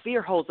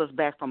fear holds us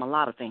back from a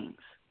lot of things.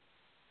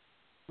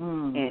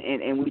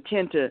 And we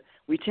tend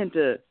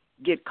to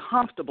get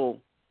comfortable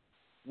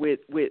with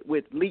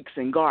leeks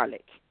and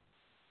garlic.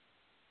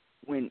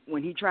 When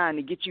he trying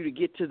to get you to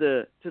get to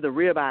the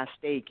ribeye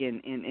steak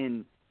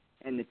and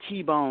the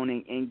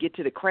T-bone and get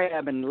to the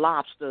crab and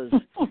lobsters,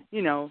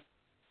 you know,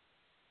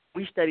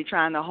 we study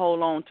trying to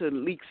hold on to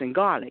leeks and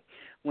garlic.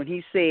 When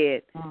he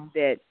said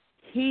that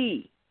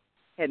he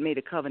had made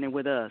a covenant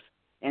with us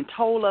and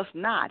told us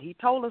not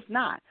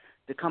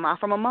to come out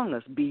from among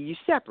us, be ye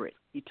separate.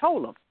 He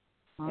told them.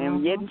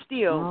 And yet and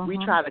still we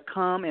try to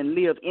come and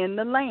live in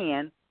the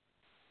land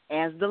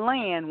as the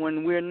land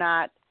when we're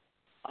not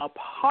a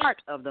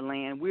part of the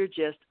land. We're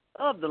just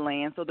of the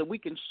land so that we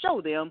can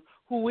show them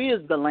who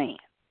is the land.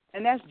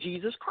 And that's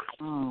Jesus Christ.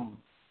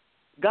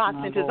 God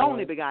sent his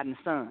only begotten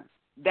son.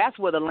 That's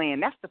where the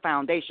land, that's the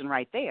foundation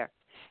right there.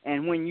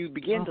 And when you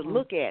begin to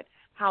look at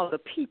how the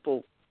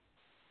people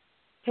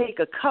take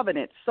a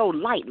covenant so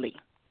lightly,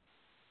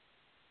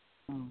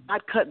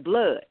 I'd cut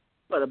blood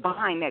for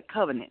behind that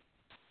covenant.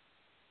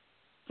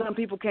 Some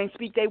people can't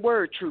speak their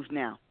word truth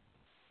now.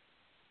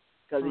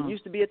 Because it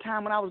used to be a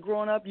time when I was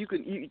growing up,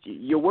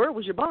 your word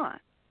was your bond.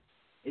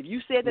 If you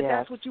said that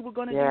that's what you were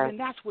going to do, then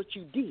that's what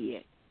you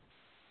did.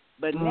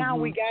 But now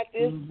we got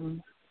this.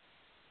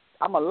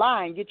 I'm going to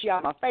lie and get you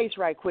out of my face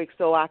right quick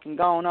so I can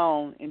go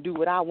on and do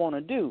what I want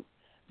to do.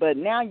 But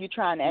now you're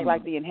trying to act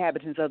like the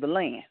inhabitants of the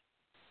land.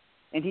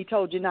 And he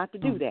told you not to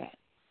do that.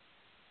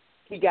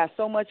 He got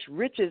so much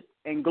riches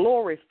and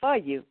glory for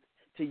you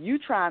to you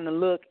trying to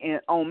look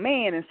on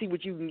man and see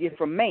what you can get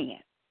from man.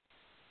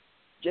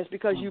 Just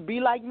because you be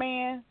like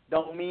man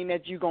don't mean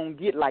that you're going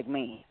to get like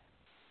man.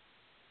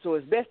 So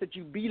it's best that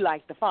you be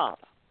like the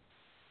Father.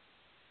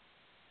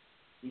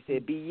 He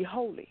said, be ye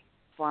holy,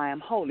 for I am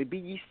holy. Be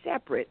ye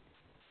separate,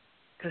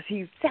 because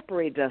he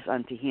separated us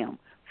unto him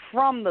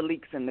from the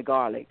leeks and the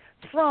garlic,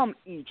 from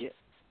Egypt.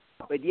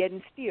 But yet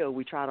and still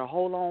we try to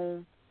hold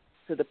on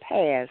to the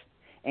past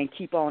and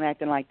keep on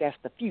acting like that's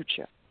the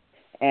future.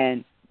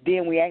 And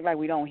then we act like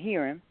we don't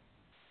hear him,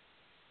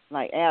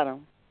 like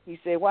Adam. He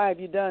said, why have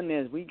you done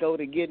this? We go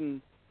to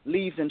getting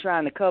leaves and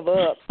trying to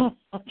cover up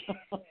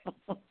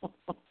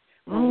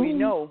when we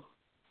know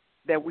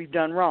that we've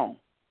done wrong.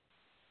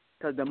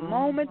 Because the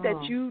moment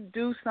that you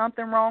do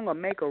something wrong or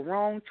make a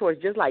wrong choice,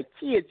 just like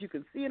kids, you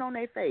can see it on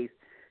their face,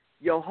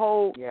 your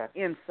whole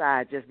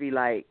inside just be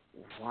like,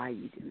 why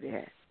you do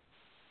that?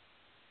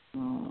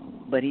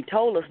 But he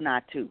told us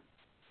not to.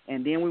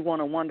 And then we want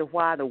to wonder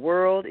why the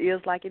world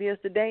is like it is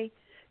today,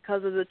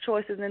 because of the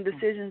choices and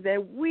decisions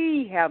that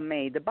we have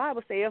made. The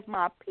Bible says, if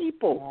my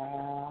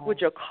people,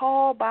 which are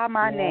called by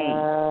my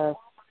name.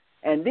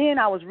 And then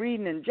I was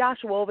reading in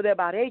Joshua over there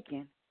about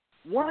Achan,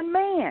 one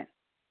man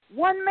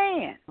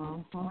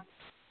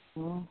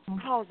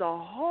caused a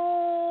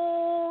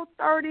whole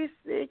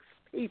 36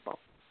 people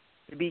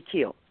to be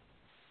killed.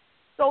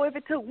 So if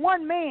it took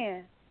one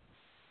man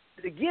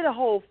to get a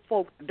whole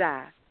folk to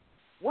die,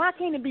 why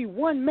can't it be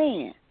one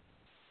man,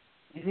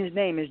 and his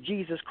name is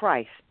Jesus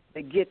Christ,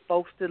 to get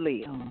folks to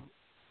live?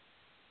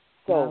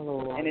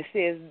 So, and it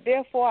says,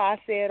 therefore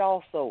I said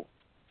also,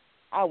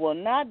 I will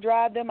not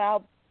drive them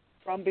out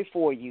from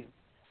before you,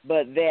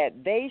 but that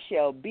they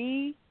shall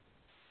be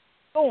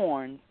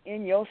thorns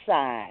in your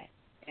side,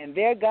 and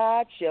their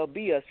God shall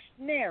be a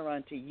snare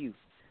unto you.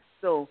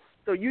 So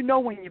you know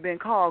when you've been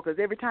called, because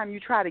every time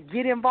you try to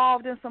get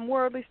involved in some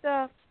worldly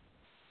stuff,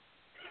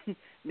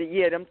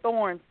 them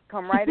thorns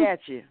come right at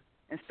you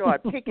and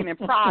start picking and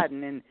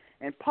prodding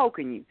and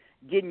poking you,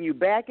 getting you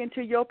back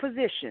into your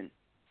position.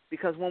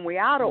 Because when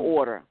we're out of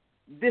order,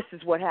 this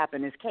is what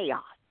happens, is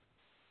chaos.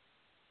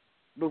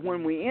 But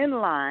when we're in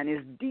line,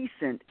 it's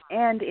decent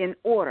and in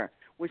order,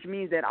 which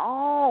means that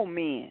all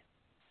men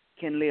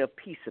can live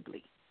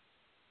peaceably.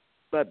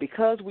 But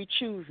because we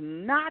choose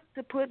not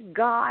to put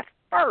God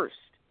first,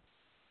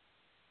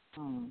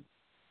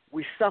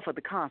 we suffer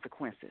the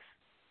consequences.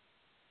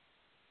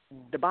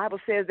 The Bible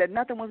says that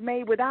nothing was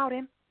made without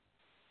him.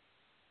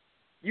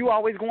 You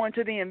always going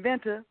to the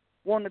inventor,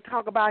 wanting to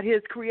talk about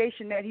his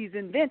creation that he's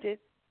invented.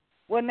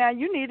 Well, now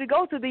you need to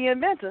go to the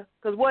inventor,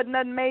 because wasn't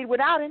nothing made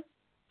without him.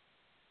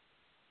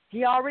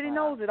 He already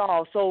knows it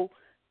all. So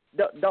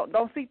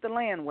don't seek the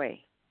land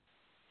way.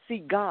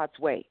 Seek God's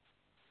way.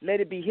 Let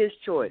it be his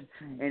choice.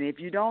 And if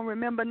you don't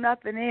remember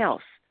nothing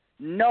else,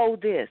 know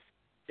this,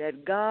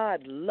 that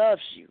God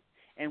loves you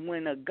And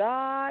when a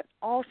God,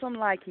 awesome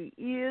like he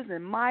is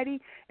and mighty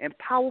and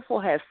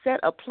powerful, has set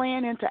a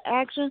plan into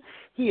action,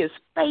 he is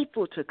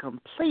faithful to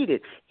complete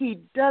it. He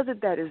does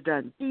it that is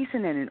done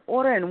decent and in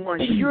order. And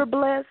once you're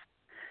blessed,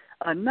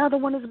 another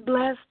one is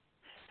blessed,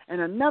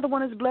 and another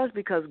one is blessed,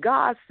 because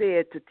God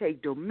said to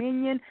take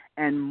dominion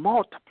and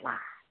multiply,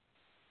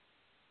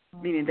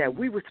 meaning that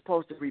we were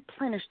supposed to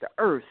replenish the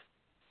earth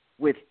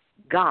with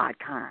God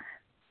kind.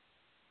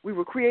 We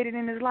were created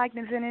in his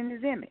likeness and in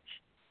his image.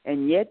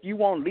 And yet you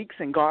want leeks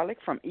and garlic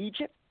from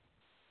Egypt?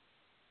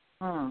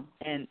 And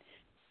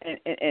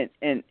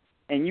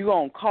you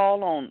gonna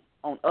call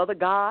on other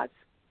gods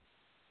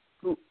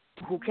who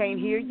can't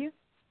hear you,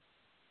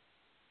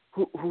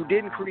 who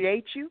didn't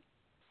create you,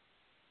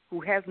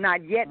 who has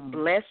not yet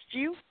blessed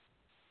you?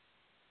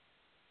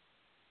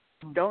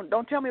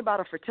 Don't tell me about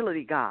a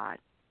fertility God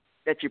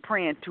that you're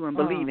praying to and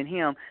believe in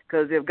him,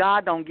 because if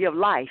God don't give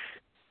life,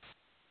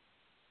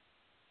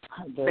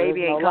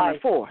 baby ain't coming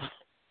forth.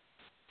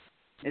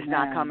 It's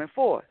not coming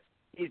forth.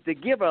 He's the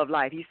giver of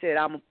life. He said,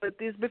 I'm going to put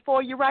this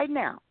before you right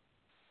now.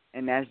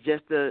 And that's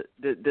just the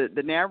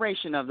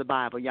narration of the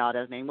Bible, y'all.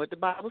 That ain't what the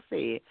Bible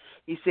said.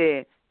 He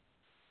said,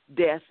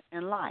 death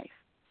and life.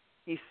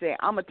 He said,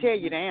 I'm going to tell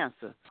you the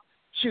answer.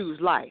 Choose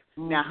life.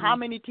 Now, how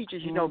many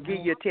teachers you know give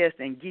you a test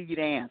and give you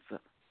the answer?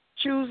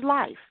 Choose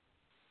life.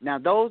 Now,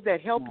 those that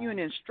help you and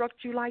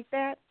instruct you like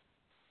that,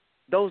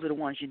 those are the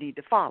ones you need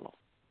to follow.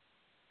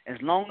 As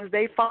long as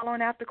they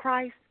following after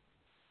Christ,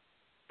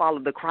 follow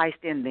the Christ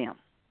in them.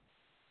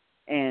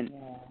 And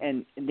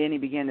then he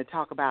began to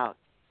talk about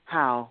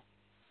how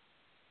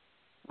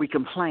we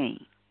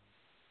complain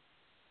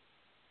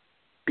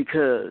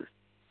because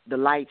the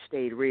light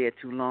stayed red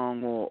too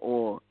long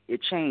or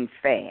it changed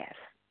fast.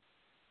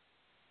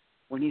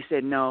 When he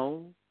said,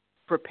 no,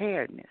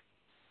 preparedness.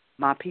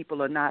 My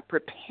people are not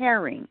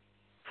preparing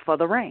for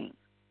the rain.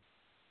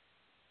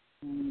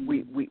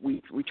 We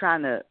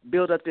trying to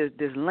build up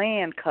this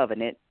land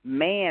covenant,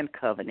 man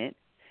covenant,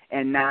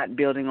 and not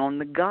building on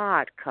the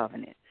God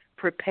covenant.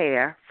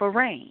 Prepare for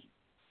rain.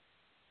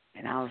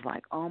 And I was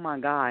like, oh, my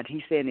God.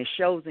 He said, and it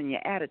shows in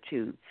your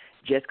attitude.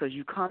 Just because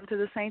you come to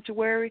the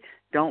sanctuary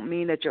don't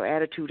mean that your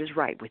attitude is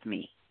right with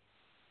me.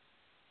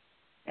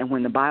 And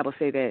when the Bible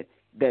say that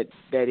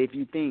if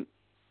you think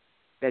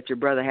that your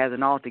brother has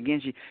an alt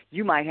against you,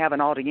 you might have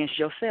an alt against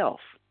yourself.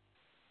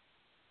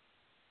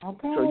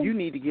 Okay. So you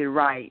need to get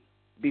right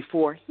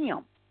before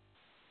him.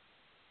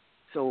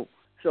 So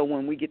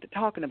when we get to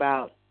talking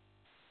about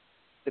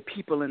the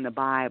people in the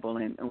Bible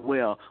and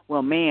well,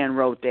 man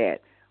wrote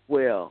that.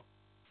 Well,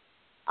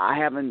 I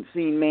haven't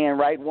seen man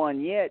write one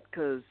yet,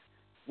 because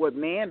what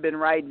man been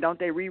writing, don't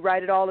they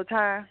rewrite it all the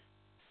time?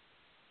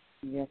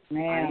 Yes,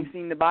 ma'am. I ain't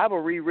seen the Bible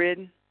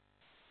rewritten.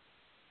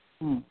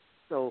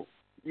 So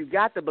you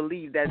got to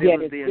believe that it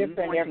was the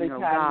anointing every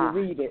of time God.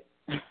 You read it.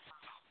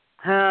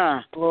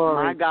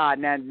 Glory. My God,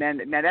 now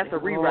that's a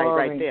rewrite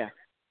right there.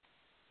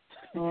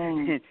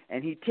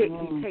 And he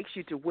takes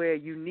you to where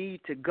you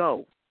need to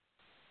go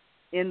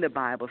in the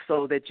Bible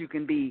so that you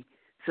can be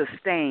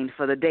sustained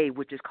for the day,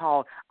 which is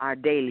called our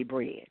daily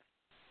bread.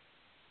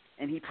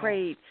 And he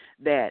prayed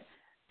that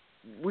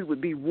we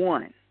would be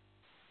one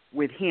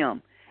with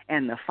him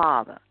and the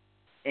Father.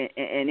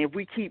 And if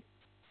we keep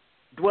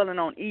dwelling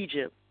on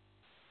Egypt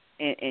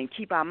and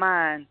keep our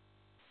mind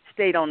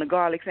stayed on the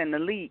garlics and the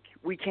leek,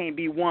 we can't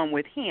be one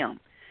with him,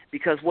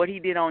 because what he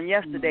did on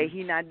yesterday,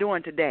 he's not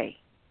doing today.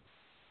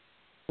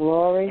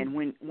 Glory. And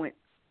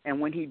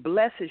when he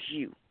blesses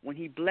you,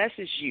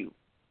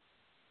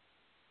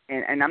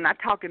 and I'm not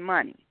talking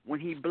money, when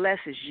he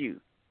blesses you,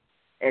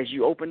 as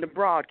you open the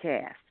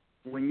broadcast,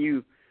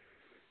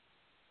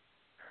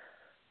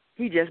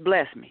 he just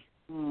blessed me.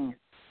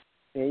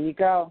 There you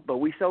go. But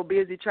we so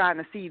busy trying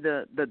to see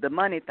the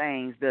money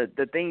things,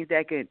 the things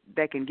that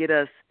can get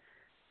us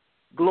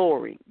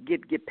glory,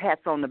 get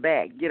pats on the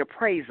back, get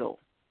appraisal.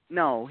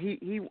 No,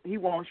 he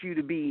wants you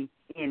to be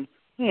in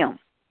him,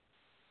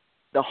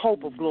 the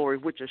hope of glory,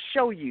 which will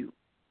show you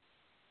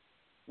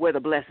where the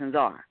blessings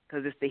are,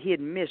 because it's the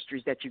hidden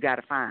mysteries that you got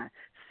to find.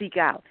 Seek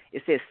out.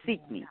 It says,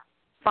 seek me,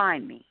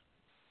 find me.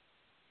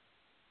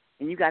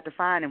 And you got to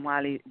find him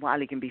while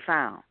he can be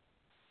found.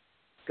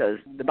 Because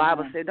the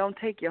Bible said, don't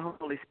take your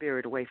Holy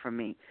Spirit away from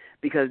me,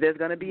 because there's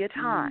going to be a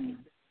time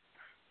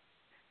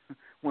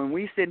when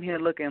we sitting here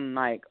looking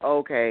like,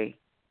 okay,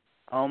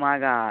 oh, my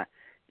God,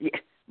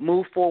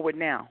 move forward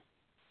now.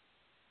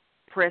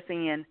 Press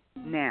in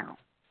now.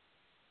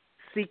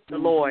 Seek the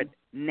Lord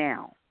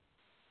now.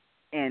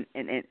 And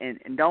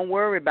don't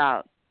worry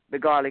about the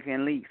garlic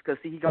and leeks, because,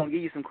 see, he's going to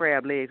give you some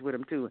crab legs with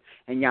them, too.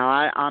 And,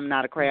 y'all, I'm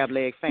not a crab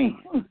leg fan.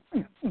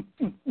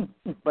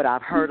 But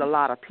I've heard a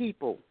lot of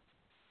people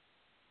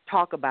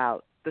talk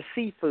about the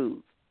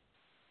seafood.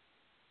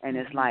 And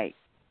it's like,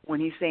 when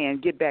he's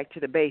saying get back to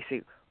the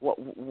basic,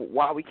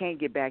 why we can't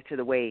get back to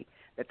the way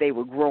that they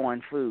were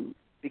growing food,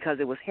 because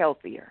it was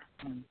healthier.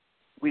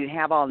 We didn't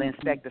have all the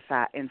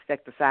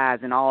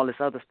insecticides and all this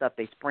other stuff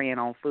they spraying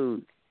on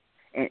food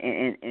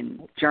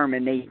and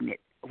germinating it.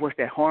 What's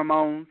that,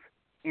 hormones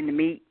in the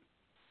meat?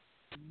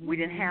 We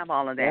didn't have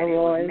all of that.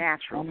 Steroids, it was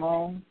natural.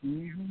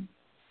 Mm-hmm.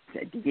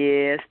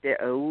 Yes,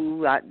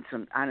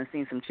 I done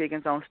seen some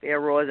chickens on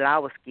steroids and I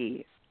was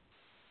scared.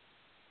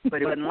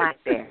 But it wasn't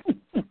like that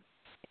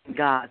in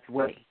God's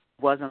way.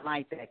 It wasn't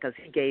like that because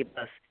He gave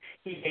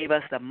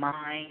us the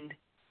mind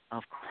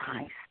of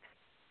Christ.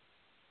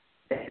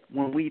 That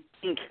when we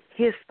think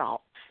His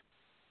thoughts,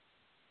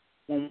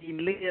 when we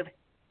live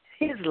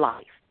His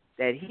life,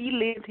 that He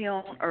lived here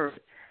on earth,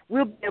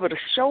 we'll be able to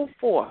show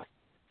forth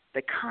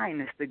the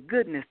kindness, the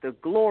goodness, the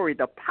glory,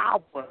 the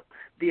power,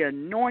 the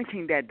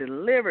anointing that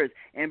delivers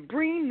and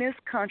bring this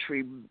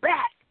country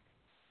back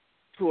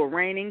to a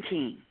reigning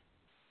king.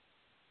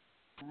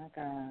 My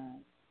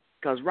God.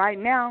 Because right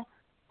now,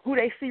 who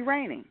they see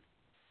reigning?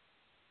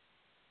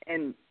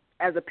 And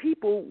as a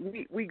people,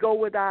 we go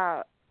with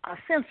our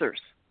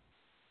sensors.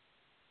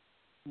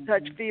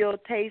 Touch, feel,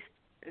 taste,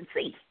 and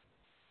see.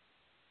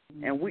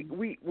 And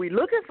we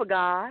looking for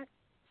God.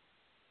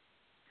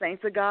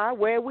 Saints of God,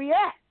 where are we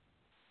at?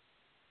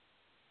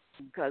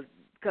 Because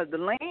the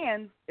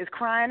land is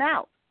crying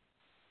out.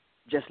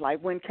 Just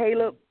like when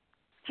Caleb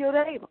killed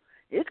Abel.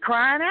 It's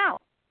crying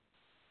out.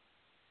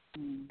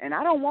 And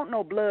I don't want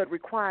no blood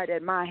required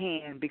at my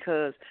hand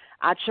because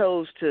I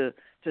chose to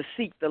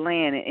seek the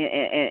land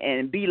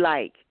and be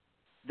like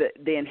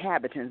the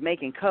inhabitants,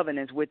 making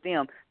covenants with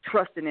them,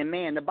 trusting in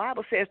man. The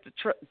Bible says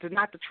to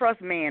not to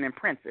trust man and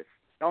princes.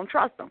 Don't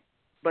trust them,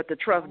 but to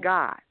trust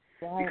God.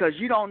 Because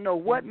you don't know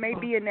what may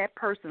be in that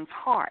person's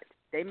heart.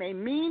 They may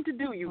mean to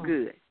do you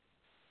good.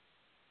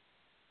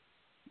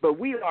 But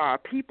we are a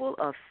people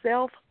of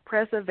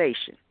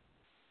self-preservation.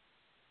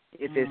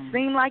 If it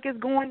seems like it's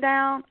going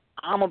down,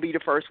 I'm going to be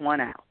the first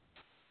one out.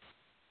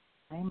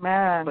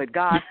 Amen. But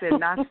God said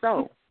not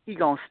so. He's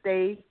going to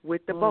stay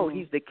with the boat.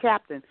 He's the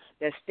captain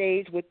that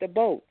stays with the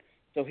boat.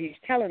 So He's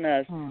telling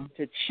us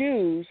to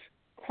choose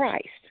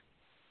Christ.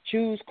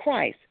 Choose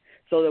Christ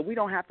so that we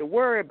don't have to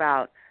worry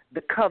about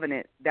the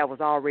covenant that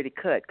was already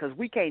cut because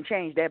we can't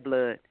change that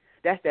blood.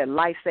 That's that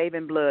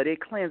life-saving blood.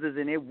 It cleanses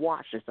and it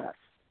washes us.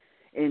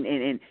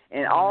 And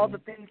all the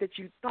things that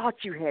you thought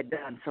you had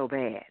done so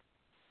bad,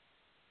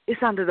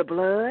 it's under the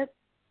blood.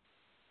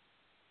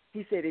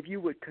 He said if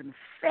you would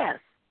confess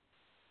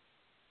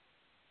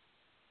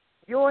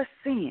your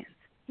sins,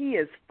 He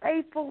is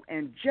faithful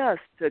and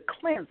just to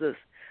cleanse us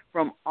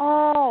from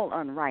all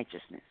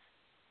unrighteousness.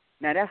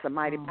 Now, that's a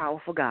mighty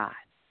powerful God.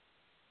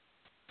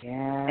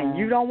 Yeah. And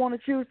you don't want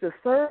to choose to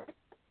serve?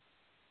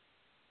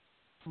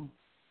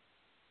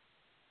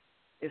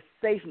 It's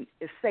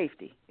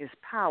safety. It's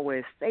power.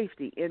 It's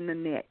safety in the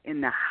net,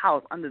 in the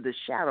house, under the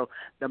shadow,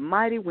 the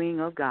mighty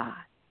wing of God.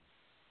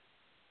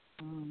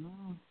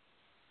 Mm-hmm.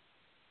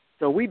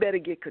 So we better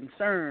get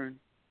concerned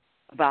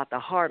about the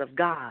heart of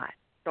God.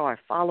 Start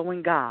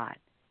following God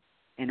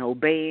and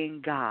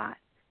obeying God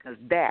because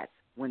that's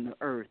when the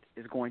earth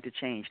is going to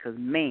change because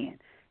man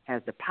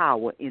has the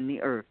power in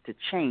the earth to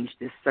change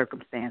these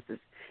circumstances.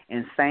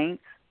 And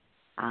saints,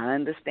 I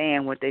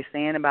understand what they're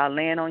saying about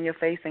laying on your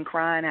face and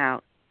crying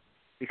out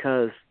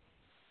because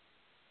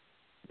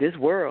this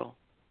world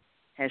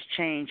has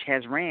changed,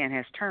 has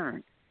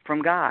turned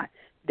from God.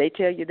 They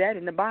tell you that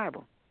in the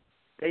Bible.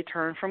 They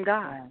turn from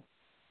God.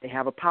 They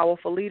have a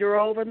powerful leader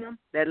over them.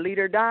 That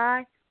leader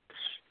died,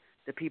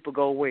 the people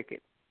go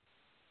wicked.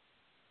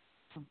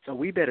 So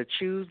we better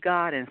choose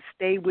God and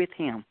stay with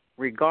Him,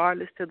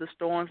 regardless to the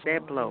storms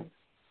that blow.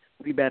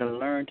 We better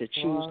learn to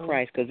choose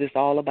Christ because it's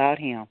all about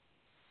Him.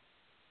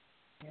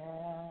 Yeah.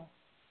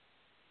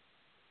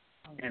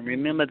 And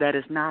remember that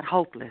it's not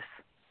hopeless.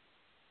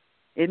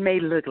 It may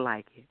look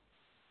like it.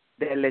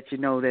 They'll let you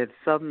know that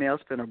something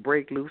else is going to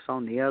break loose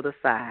on the other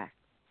side.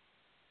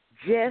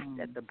 Just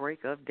at the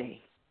break of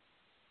day,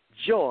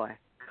 joy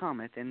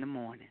cometh in the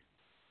morning.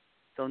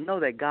 So know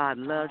that God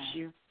loves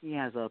you. He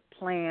has a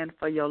plan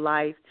for your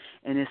life,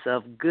 and it's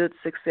of good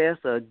success,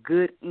 a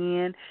good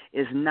end.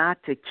 It's not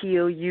to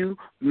kill you,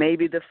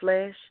 maybe the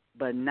flesh,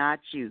 but not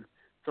you.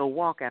 So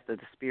walk after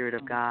the Spirit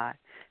of God,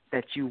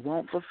 that you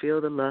won't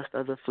fulfill the lust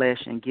of the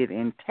flesh and get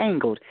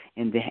entangled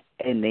in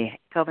the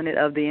covenant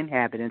of the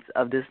inhabitants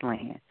of this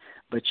land.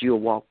 But you'll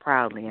walk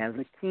proudly as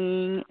a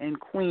king and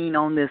queen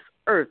on this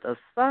earth, a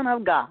son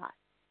of God,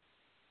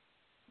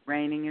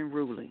 reigning and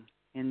ruling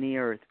in the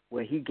earth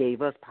where He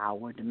gave us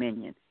power,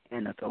 dominion,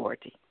 and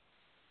authority.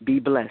 Be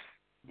blessed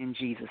in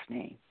Jesus'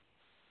 name.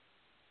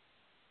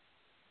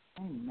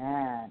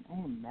 Amen.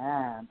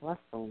 Amen. Bless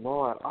the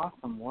Lord.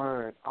 Awesome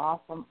word.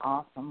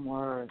 Awesome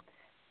word.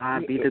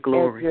 God be the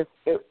glory.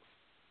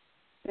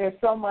 There's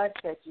so much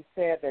that you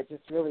said that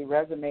just really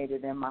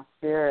resonated in my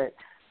spirit.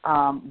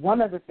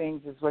 One of the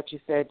things is what you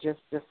said just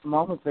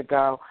moments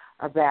ago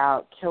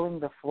about killing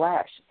the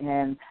flesh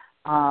and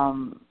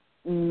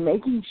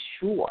making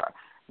sure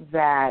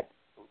that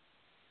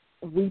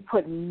we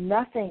put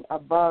nothing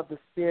above the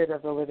Spirit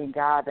of the living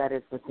God that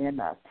is within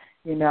us.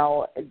 You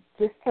know,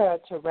 just to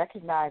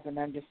recognize and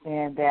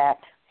understand that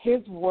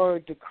His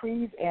word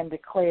decrees and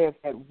declares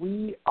that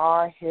we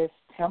are His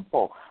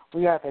temple.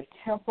 We are the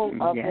temple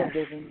of the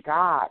living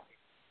God.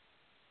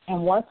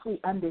 And once we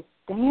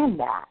understand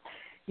that,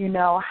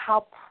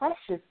 how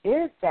precious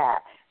is that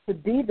to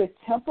be the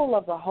temple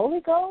of the Holy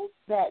Ghost,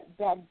 that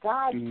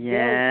God's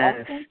very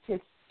essence, His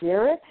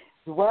Spirit,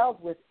 dwells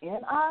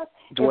within us.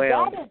 If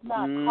that is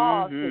not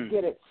cause to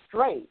get it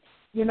straight,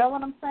 you know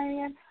what I'm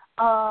saying?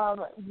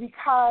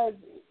 Because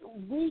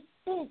we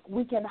think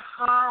we can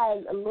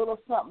hide a little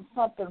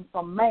something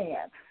from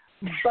man.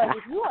 But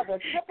if you are the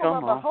temple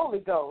of the Holy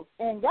Ghost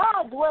and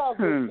God dwells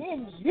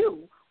within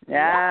you, what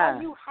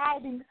are you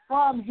hiding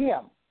from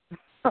Him?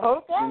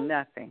 Okay?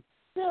 Nothing.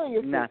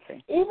 Seriously.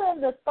 Nothing.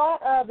 Even the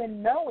thought of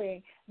and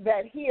knowing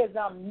that He is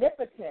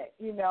omnipotent,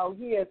 He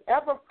is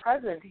ever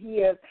present, He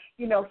is,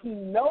 He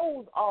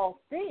knows all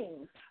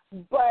things.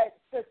 But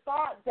the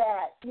thought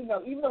that, even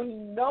though He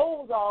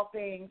knows all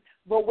things,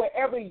 but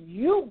wherever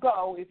you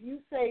go, if you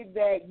say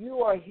that you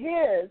are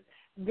His,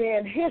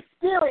 then His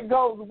Spirit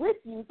goes with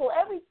you. So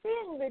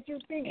everything that you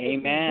think that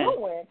you're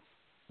doing,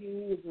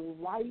 He is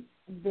right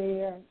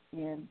there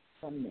in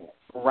the midst.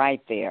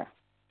 Right there.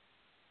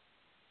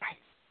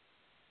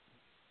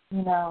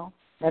 Now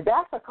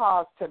that's a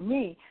cause to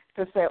me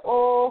to say,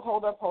 oh,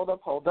 hold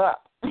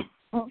up.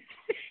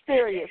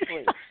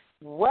 Seriously,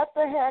 what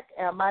the heck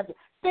am I doing?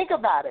 Think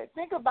about it.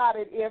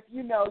 If,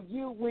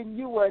 when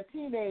you were a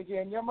teenager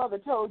and your mother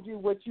told you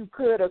what you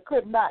could or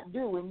could not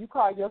do and you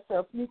caught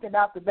yourself sneaking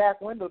out the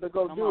back window to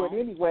go do it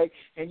anyway,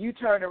 and you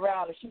turn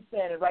around and she's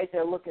standing right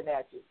there looking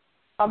at you.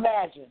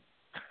 Imagine.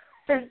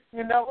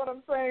 You know what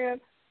I'm saying?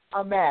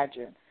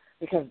 Imagine.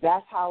 Because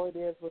that's how it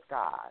is with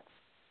God.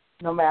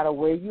 No matter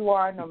where you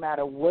are, no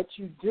matter what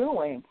you're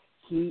doing,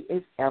 He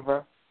is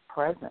ever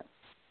present.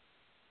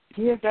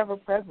 He is ever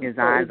present. His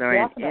eyes are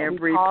in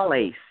every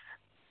place.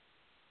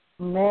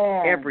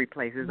 Man. Every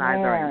place. His eyes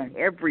are in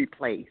every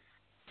place.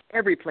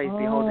 Every place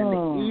beholding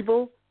the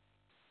evil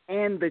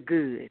and the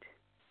good.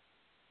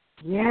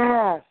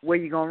 Yes. Where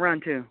you going to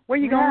run to? Where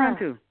you going to run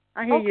to?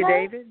 I hear you,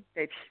 David.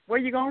 Where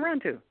you going to run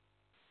to?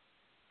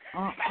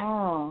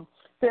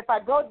 So if I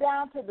go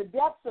down to the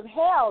depths of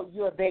hell,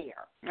 you're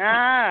there.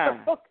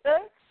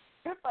 Okay?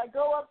 If I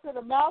go up to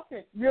the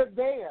mountain, you're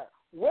there.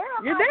 Where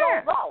am I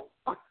going to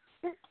go?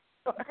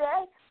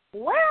 Okay?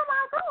 Where am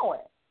I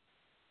going?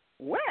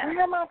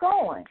 Where am I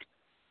going?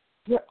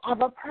 You're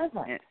ever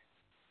present.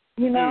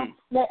 Now,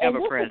 and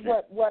this is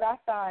what I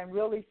find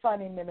really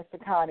funny, Minister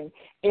Connie,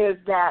 is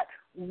that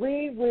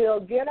we will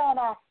get on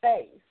our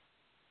face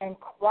and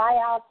cry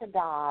out to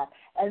God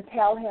and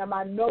tell Him,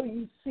 I know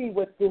you see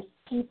what these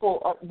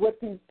people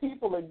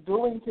are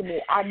doing to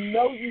me. I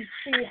know you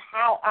see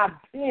how I've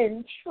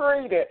been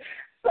treated.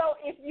 So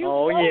if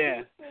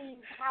you see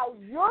how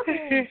you're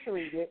being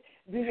treated,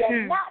 do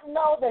you not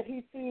know that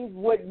He sees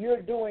what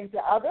you're doing to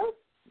others?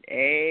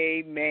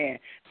 Amen.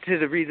 To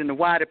the reason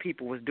why the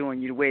people was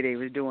doing you the way they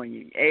was doing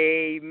you.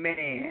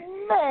 Amen.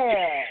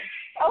 Man.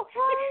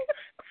 Okay.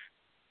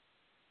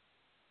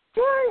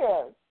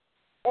 Serious.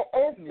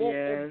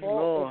 It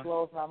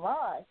blows my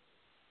mind.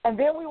 And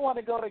then we want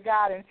to go to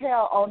God and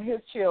tell on His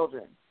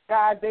children,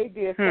 God, they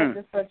did such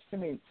and such to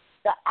me.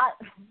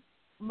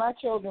 My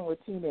children were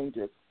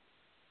teenagers.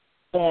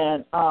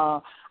 And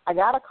I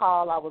got a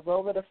call. I was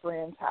over at a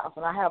friend's house,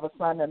 and I have a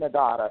son and a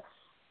daughter.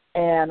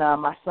 And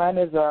my son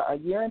is a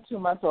year and 2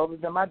 months older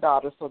than my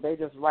daughter, so they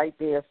just right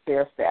there,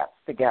 stair steps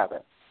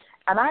together.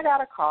 And I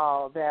got a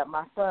call that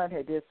my son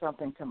had did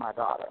something to my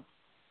daughter.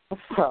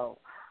 So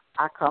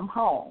I come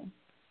home.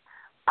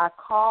 I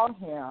call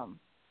him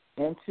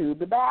into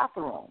the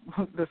bathroom,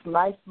 this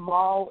nice,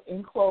 small,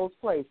 enclosed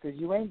place, because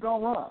you ain't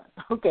going to run,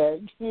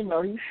 okay? He's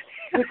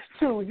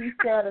 6'2", he's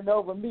standing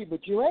over me,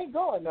 but you ain't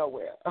going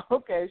nowhere,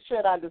 okay,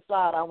 should I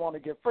decide I want to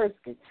get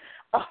frisky.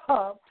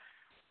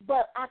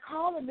 But I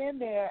called him in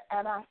there,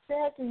 and I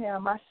said to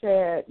him, I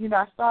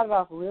started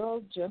off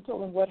real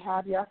gentle and what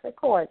have you. I said,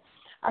 Corey,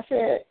 I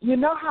said, you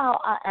know how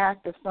I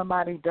act if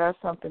somebody does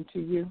something to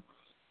you?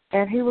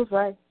 And he was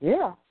like,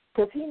 yeah.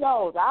 Because he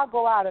knows I'll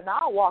go out and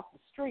I'll walk the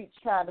streets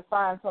trying to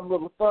find some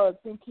little thug,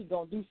 think he's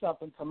going to do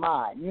something to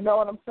mine. You know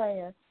what I'm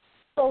saying?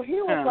 So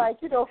he was like,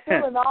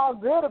 feeling all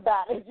good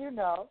about it,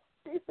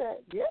 He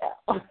said, yeah.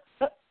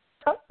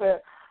 I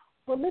said,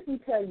 well, let me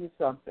tell you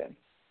something.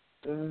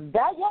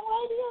 That young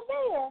lady is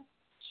there.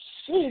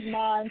 She's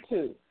mine,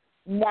 too.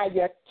 Now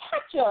you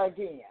touch her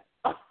again.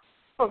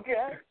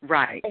 Okay?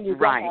 Right, and you're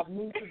going to have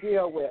me to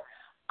deal with.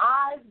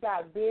 Eyes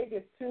got big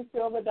as $2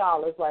 silver,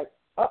 like,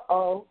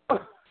 uh-oh.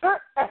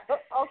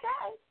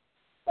 Okay.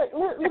 But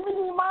let me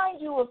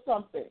remind you of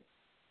something.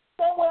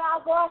 Same way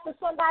I'll go after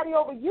somebody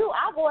over you,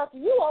 I'll go after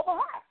you over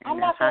her. I'm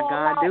not going to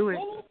allow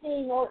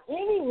anything or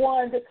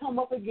anyone to come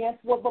up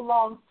against what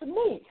belongs to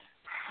me.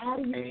 How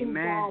do you think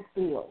God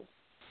feels?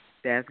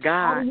 That's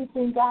God. How do you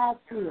think God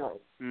feels?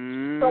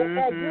 Mm-hmm. So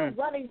as you're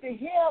running to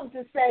Him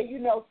to say,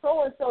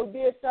 so-and-so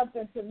did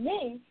something to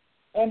me,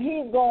 and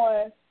He's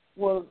going,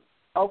 well,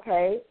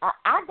 okay,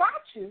 I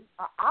got you.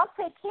 I'll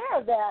take care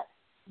of that.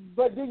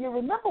 But do you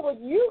remember what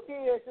you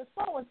did to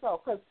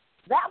so-and-so? Because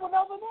that one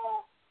over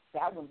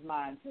there, that one's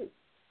mine too.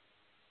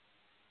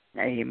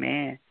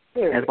 Amen.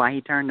 Seriously. That's why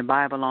He turned the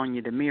Bible on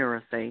you, the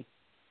mirror, say,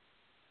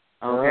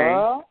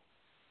 okay.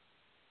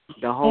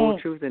 the whole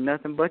truth and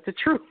nothing but the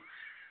truth.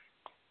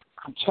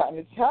 I'm trying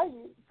to tell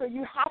you. So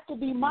you have to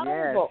be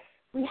mindful. Yes.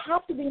 We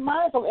have to be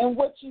mindful. And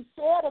what you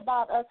said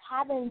about us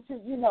having to,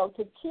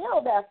 to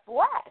kill that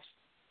flesh.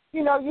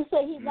 You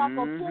say he's not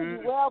going to kill you.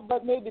 Well,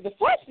 but maybe the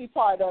fleshly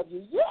part of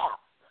you, yeah.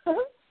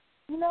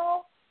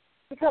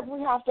 Because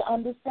we have to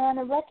understand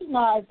and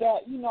recognize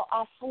that,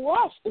 our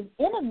flesh is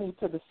enemy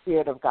to the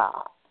Spirit of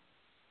God.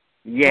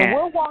 Yeah. And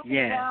we're walking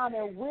around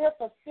and we're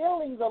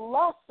fulfilling the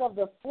lusts of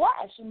the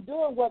flesh and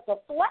doing what the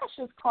flesh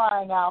is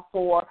crying out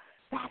for.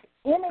 That's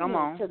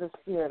enemy to the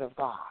Spirit of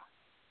God.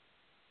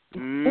 It's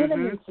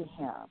enemy to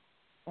him.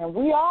 And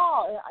we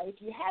all, if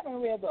you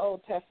haven't read the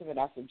Old Testament,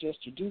 I suggest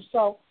you do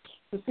so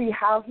to see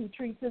how he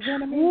treats his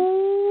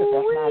enemies. Because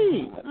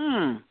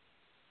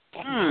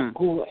that's not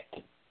good.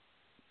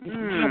 That's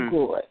not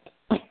good.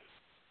 It's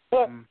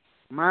not good.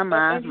 My.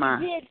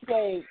 And he did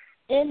say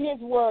in his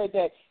word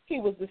that he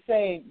was the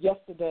same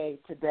yesterday,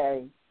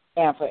 today,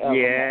 and forever.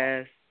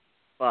 Yes,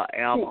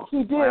 forever. He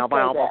did say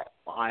that.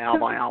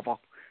 Forever.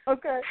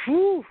 Okay.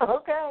 Whew.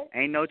 Okay.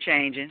 Ain't no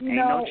changing.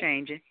 No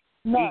changing.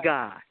 None. He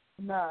God.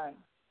 None.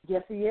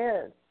 Yes, he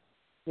is.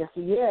 Yes,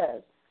 he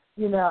is.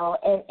 We love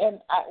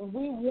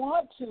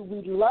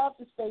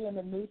to stay in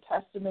the New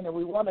Testament, and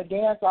we want to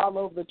dance all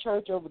over the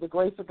church over the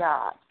grace of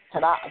God.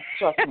 And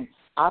trust me,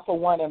 I, for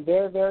one, am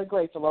very, very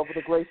grateful over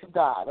the grace of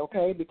God,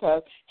 okay?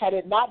 Because had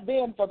it not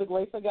been for the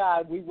grace of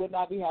God, we would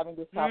not be having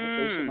this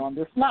conversation on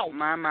this night.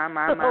 My.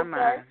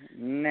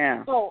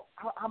 No. So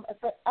I'm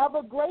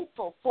forever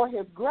grateful for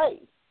his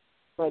grace,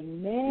 but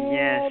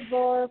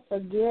never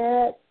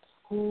forget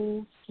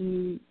who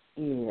he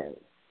is,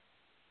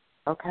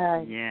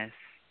 okay? Yes.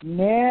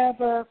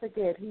 Never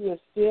forget, he is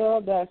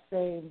still that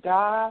same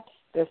God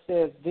that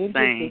says,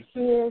 vengeance is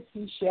his,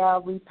 he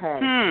shall repay.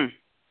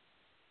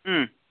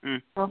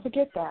 Don't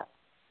forget that.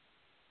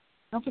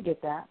 Don't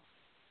forget that.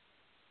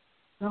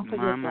 Don't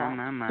forget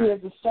that. He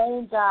is the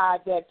same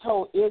God that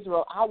told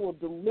Israel, I will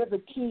deliver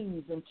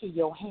kings into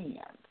your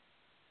hand.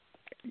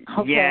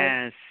 Okay?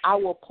 Yes. I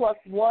will pluck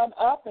one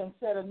up and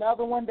set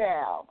another one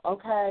down.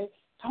 Okay?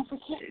 Don't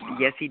forget that.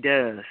 Yes, he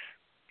does.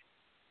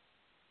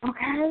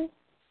 Okay?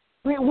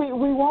 We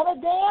want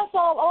to dance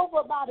all over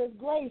about his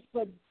grace,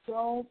 but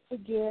don't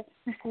forget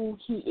who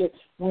he is.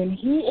 When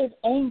he is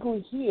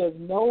angry, he is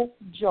no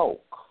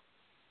joke.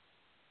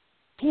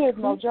 He is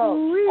no joke.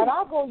 And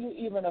I'll go you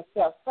even a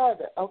step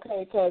further,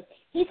 okay, because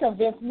he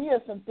convinced me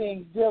of some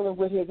things dealing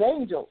with his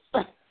angels.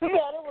 It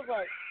was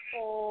like,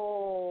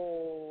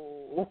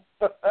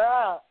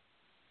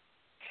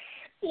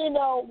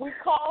 we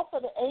call for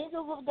the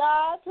angels of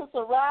God to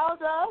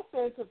surround us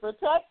and to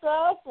protect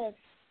us, and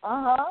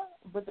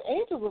but the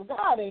angels of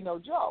God ain't no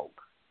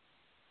joke.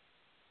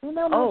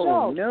 No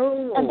joke.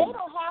 No. And they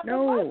don't have the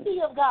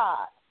mercy of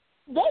God.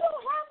 They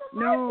don't have the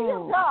mercy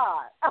of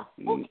God.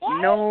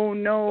 Okay? No.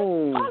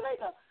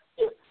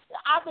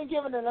 I've been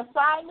given an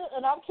assignment,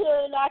 and I'm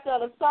carrying out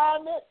that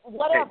assignment,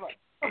 whatever.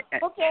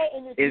 Okay?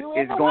 And if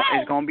it's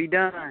going to be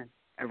done.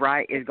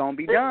 Right? It's going to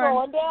be done. It's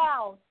going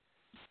down.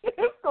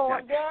 It's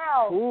going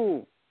down.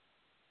 Cool.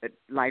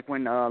 Like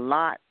when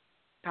Lot,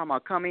 talking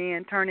about come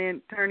in, turn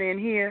in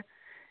here,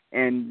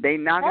 and they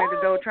knocking at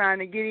the door trying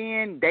to get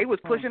in, they was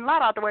pushing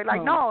Lot out the way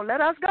like, no, let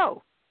us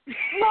go.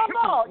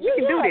 No, you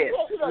can do this.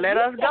 Let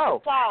us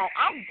go.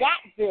 I got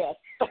this.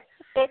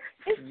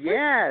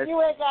 Yes.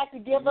 You ain't got to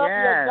give up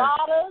your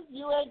daughters.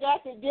 You ain't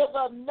got to give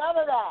up none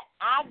of that.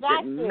 I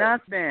got this.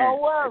 Nothing.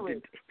 Don't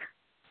worry.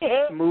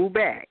 Move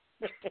back.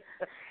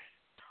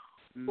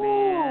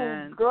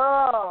 Man. Ooh,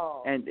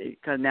 girl. And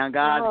because now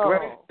God's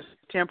grace is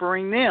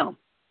tempering them.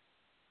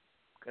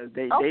 Because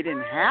they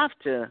didn't have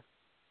to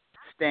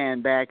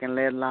stand back and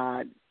let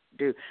Lot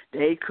do.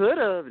 They could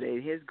have.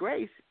 His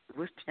grace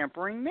was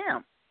tempering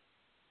them.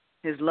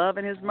 His love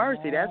and his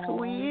mercy. That's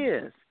who he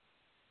is.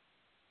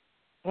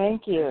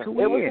 Thank you. It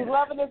was his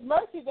love and his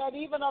mercy that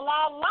even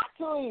allowed Lot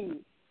to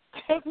leave.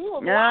 He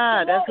was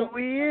that's who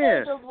he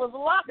is.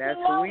 That's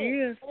who he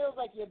is. And it was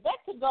like, you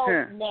better go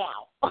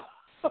now.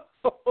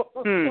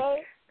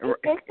 Okay?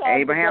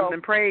 Abraham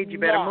then prayed, you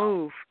better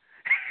move.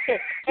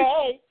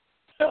 Hey.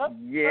 Yes.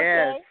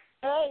 Okay.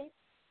 Hey.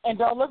 And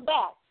don't look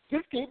back.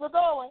 Just keep it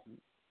going.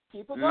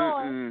 Keep it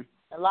going.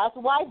 And lots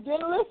of wives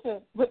didn't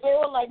listen, but they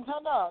were like,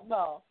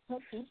 no,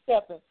 keep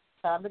stepping.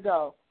 Time to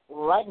go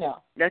right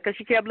now. That's because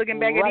she kept looking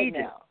back at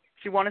Egypt. Now.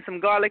 She wanted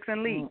some garlics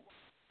and leek.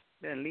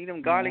 Then leave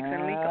them garlics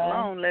and leek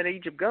alone. Let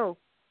Egypt go.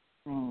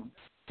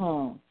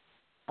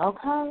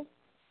 Okay.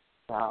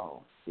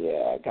 So,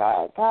 yeah,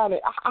 God,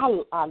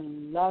 I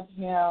love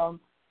him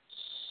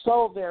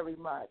so very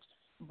much.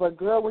 But,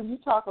 girl, when you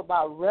talk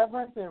about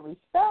reverence and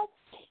respect,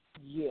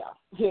 yeah,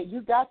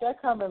 you got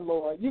that coming,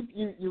 Lord.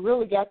 You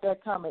really got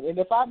that coming. And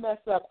if I mess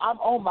up, I'm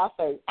on my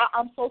face.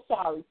 I'm so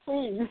sorry.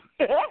 Please.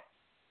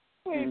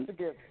 Please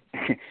forgive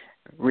me.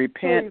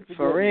 Repent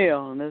for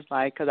real. And it's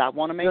like, because I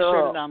want to make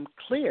sure that I'm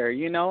clear.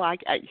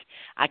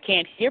 I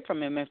can't hear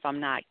from him if I'm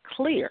not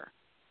clear.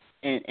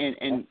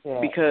 And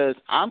because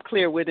I'm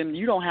clear with him,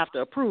 you don't have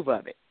to approve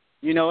of it.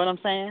 You know what I'm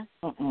saying?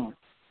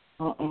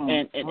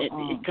 And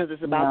because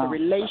it's about the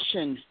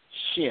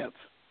relationship,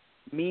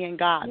 me and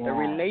God, the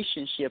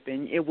relationship,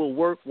 and it will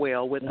work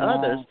well with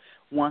others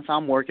once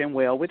I'm working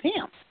well with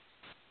Him.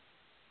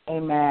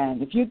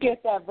 Amen. If you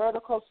get that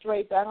vertical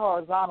straight, that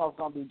horizontal is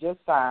going to be just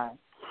fine.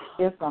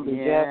 It's going to be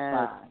just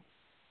fine.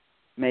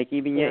 Make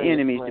even your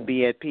enemies to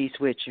be at peace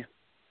with you.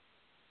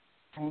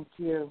 Thank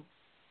you.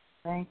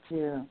 Thank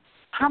you.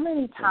 How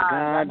many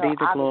times God be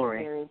the glory.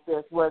 Experienced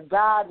this, where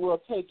God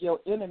will take your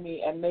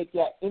enemy and make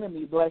that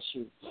enemy bless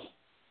you?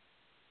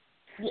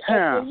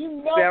 And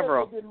you know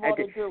several. That they didn't want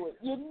to do it.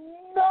 You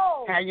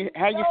know. How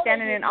you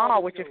standing in awe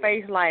with your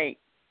face like,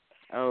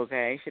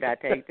 okay, should I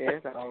take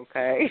this?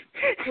 Okay.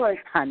 Like,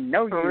 I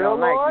know you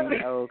don't like me.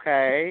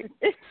 Okay.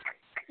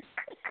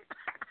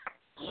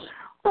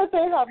 But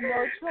they have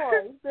no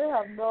choice. They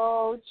have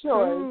no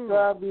choice. So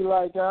I'll be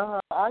like,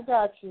 I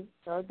got you.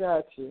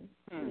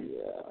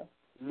 Yeah.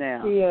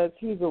 Now.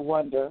 He's a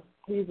wonder.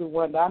 He's a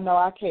wonder. I know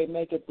I can't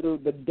make it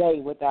through the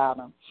day without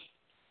him.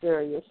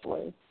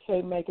 Seriously.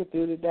 Can't make it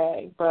through the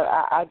day. But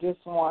I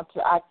just want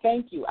to, I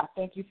thank you. I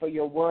thank you for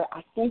your word.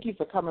 I thank you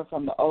for coming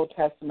from the Old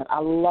Testament. I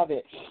love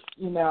it,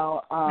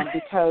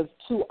 because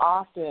too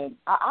often,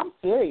 I'm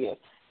serious,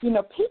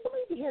 people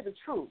need to hear the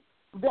truth.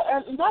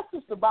 And that's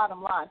just the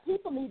bottom line.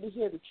 People need to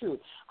hear the truth.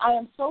 I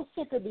am so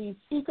sick of these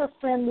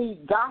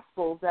seeker-friendly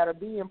gospels that are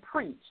being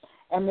preached,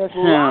 and there's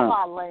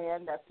la-la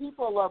land that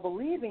people are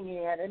believing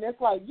in, and it's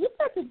like, you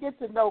got to get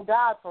to know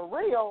God for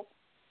real.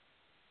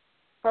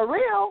 For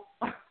real.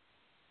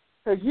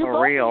 Because you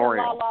go to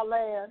la-la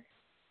land.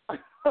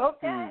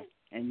 Okay?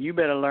 And you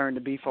better learn to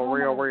be for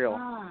real.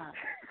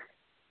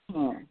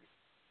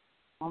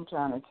 I'm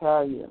trying to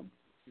tell you.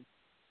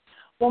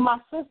 Well, my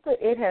sister,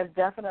 it has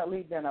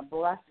definitely been a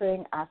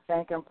blessing. I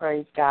thank and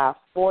praise God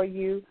for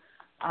you.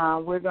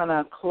 We're going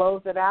to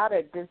close it out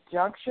at this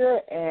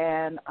juncture,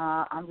 and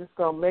I'm just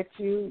going to let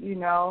you,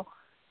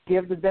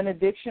 give the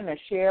benediction or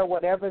share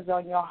whatever's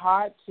on your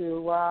heart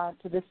to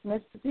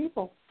dismiss the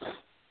people.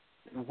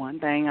 One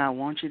thing I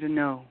want you to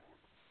know,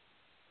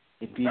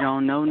 if you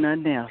don't know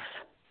nothing else,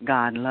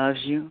 God loves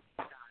you.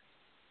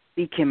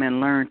 Seek Him and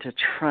learn to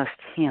trust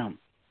Him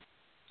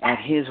at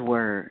His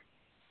word.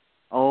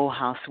 Oh,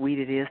 how sweet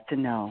it is to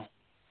know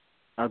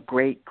a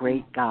great,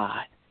 great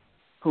God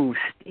who's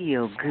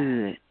still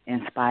good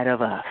in spite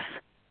of us.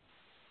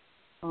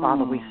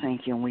 Father, we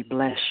thank you and we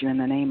bless you in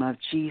the name of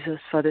Jesus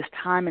for this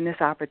time and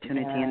this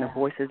opportunity and the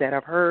voices that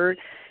I've heard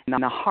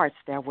and the hearts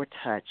that were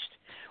touched.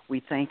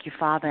 We thank you,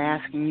 Father,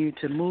 asking you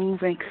to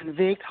move and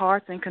convict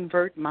hearts and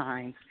convert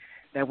minds,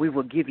 that we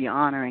will give you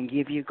honor and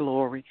give you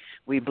glory.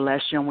 We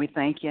bless you and we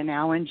thank you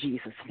now in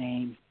Jesus'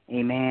 name.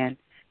 Amen,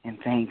 and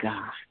thank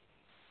God.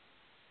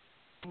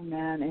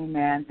 Amen,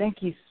 amen.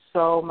 Thank you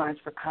so much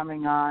for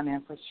coming on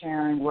and for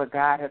sharing what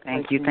God has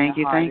Thank placed you, in thank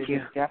your you, heart. thank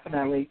you.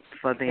 Definitely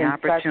for the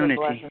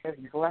opportunity. It has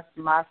blessed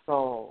my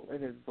soul.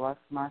 It has blessed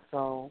my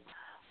soul.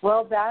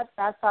 Well,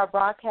 that's our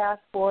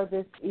broadcast for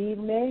this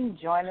evening.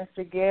 Join us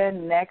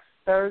again next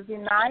Thursday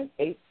night,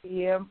 8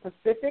 p.m.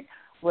 Pacific,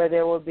 where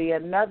there will be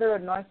another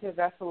anointed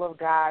vessel of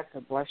God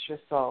to bless your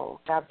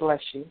soul. God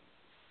bless you.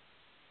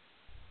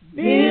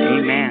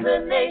 Building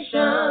the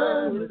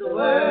nation with the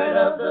word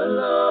of the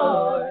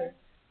Lord,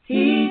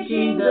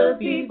 teaching the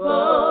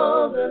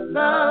people the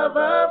love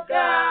of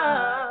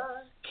God.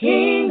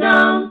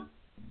 Kingdom,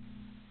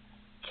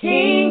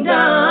 kingdom,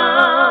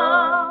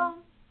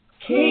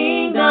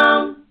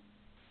 kingdom,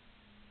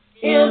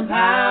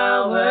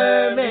 empower.